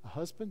 A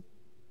husband?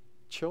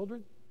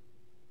 Children?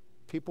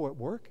 People at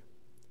work?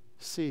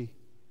 C,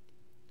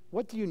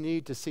 what do you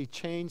need to see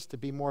change to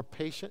be more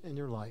patient in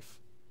your life?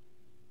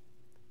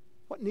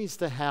 What needs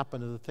to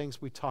happen to the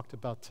things we talked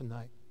about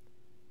tonight?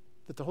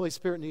 That the Holy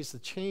Spirit needs to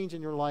change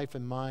in your life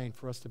and mind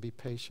for us to be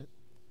patient.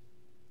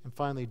 And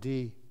finally,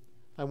 D,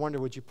 I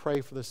wonder, would you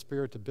pray for the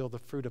Spirit to build the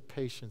fruit of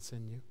patience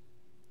in you?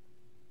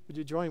 Would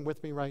you join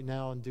with me right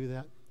now and do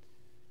that?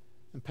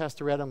 And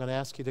Pastor Ed, I'm going to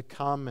ask you to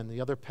come, and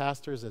the other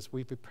pastors as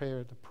we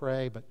prepare to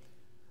pray. But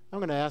I'm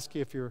going to ask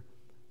you, if you're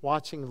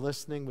watching,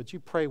 listening, would you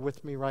pray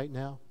with me right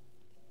now?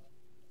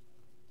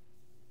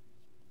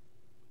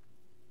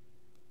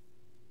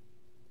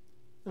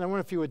 And I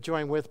wonder if you would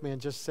join with me in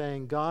just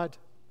saying, God,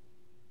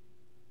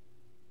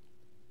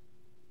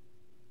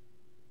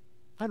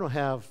 I don't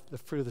have the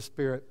fruit of the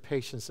Spirit,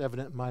 patience,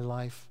 evident in my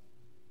life.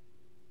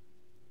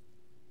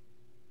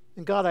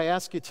 And God, I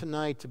ask you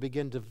tonight to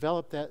begin to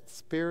develop that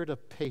spirit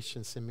of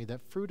patience in me,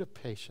 that fruit of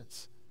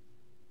patience.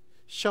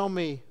 Show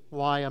me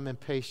why I'm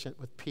impatient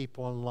with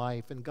people in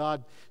life. And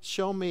God,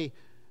 show me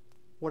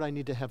what I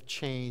need to have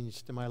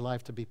changed in my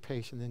life to be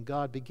patient. And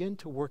God, begin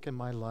to work in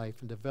my life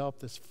and develop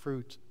this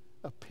fruit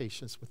of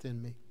patience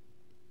within me.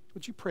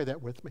 Would you pray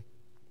that with me?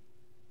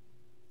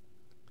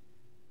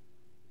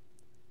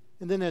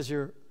 And then as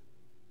you're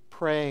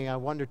praying, I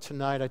wonder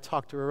tonight, I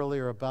talked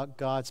earlier about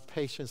God's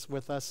patience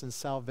with us in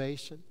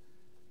salvation.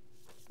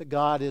 That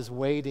God is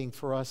waiting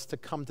for us to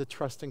come to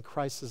trust in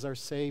Christ as our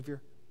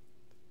Savior.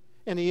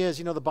 And He is.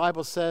 You know, the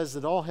Bible says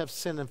that all have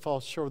sinned and fall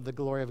short of the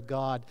glory of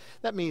God.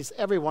 That means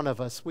every one of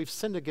us, we've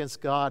sinned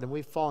against God and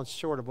we've fallen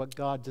short of what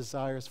God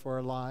desires for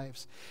our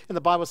lives. And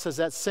the Bible says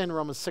that sin,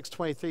 Romans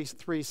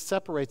 6:23,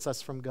 separates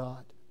us from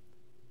God.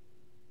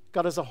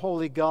 God is a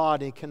holy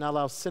God, and He cannot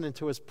allow sin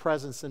into His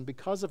presence. And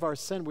because of our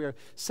sin, we are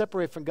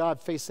separated from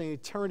God, facing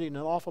eternity in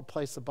an awful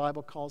place the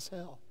Bible calls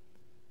hell.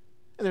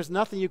 And there's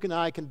nothing you and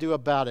I can do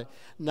about it.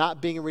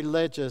 Not being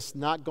religious,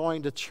 not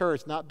going to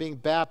church, not being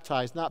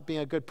baptized, not being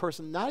a good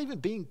person, not even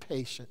being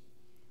patient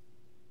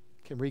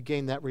can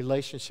regain that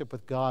relationship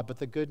with God. But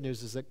the good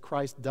news is that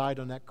Christ died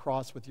on that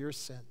cross with your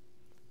sin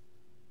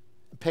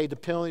and paid the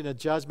penalty and the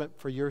judgment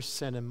for your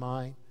sin and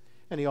mine.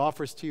 And He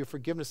offers to you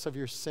forgiveness of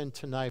your sin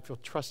tonight if you'll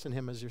trust in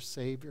Him as your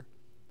Savior.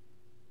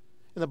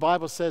 And the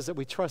Bible says that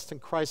we trust in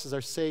Christ as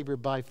our Savior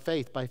by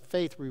faith. By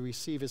faith, we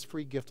receive His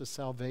free gift of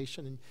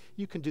salvation. And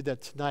you can do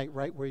that tonight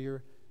right where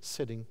you're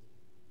sitting.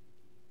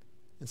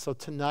 And so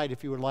tonight,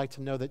 if you would like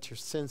to know that your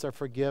sins are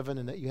forgiven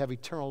and that you have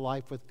eternal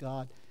life with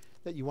God,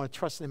 that you want to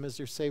trust in Him as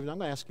your Savior, I'm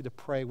going to ask you to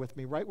pray with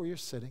me right where you're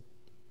sitting.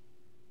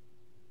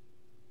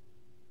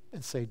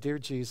 And say, Dear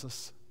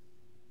Jesus,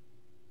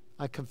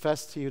 I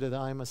confess to you that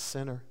I am a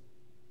sinner.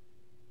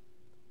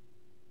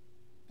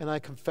 And I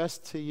confess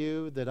to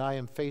you that I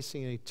am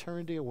facing an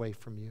eternity away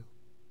from you.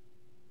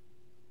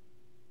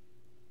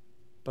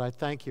 But I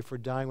thank you for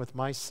dying with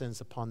my sins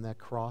upon that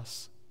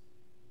cross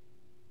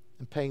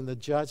and paying the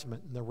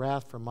judgment and the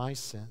wrath for my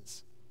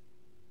sins.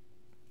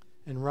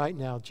 And right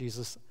now,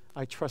 Jesus,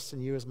 I trust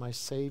in you as my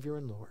Savior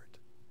and Lord.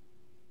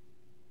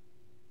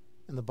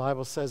 And the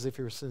Bible says if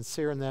you're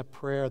sincere in that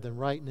prayer, then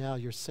right now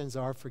your sins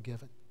are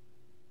forgiven.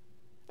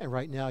 And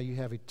right now you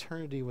have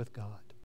eternity with God.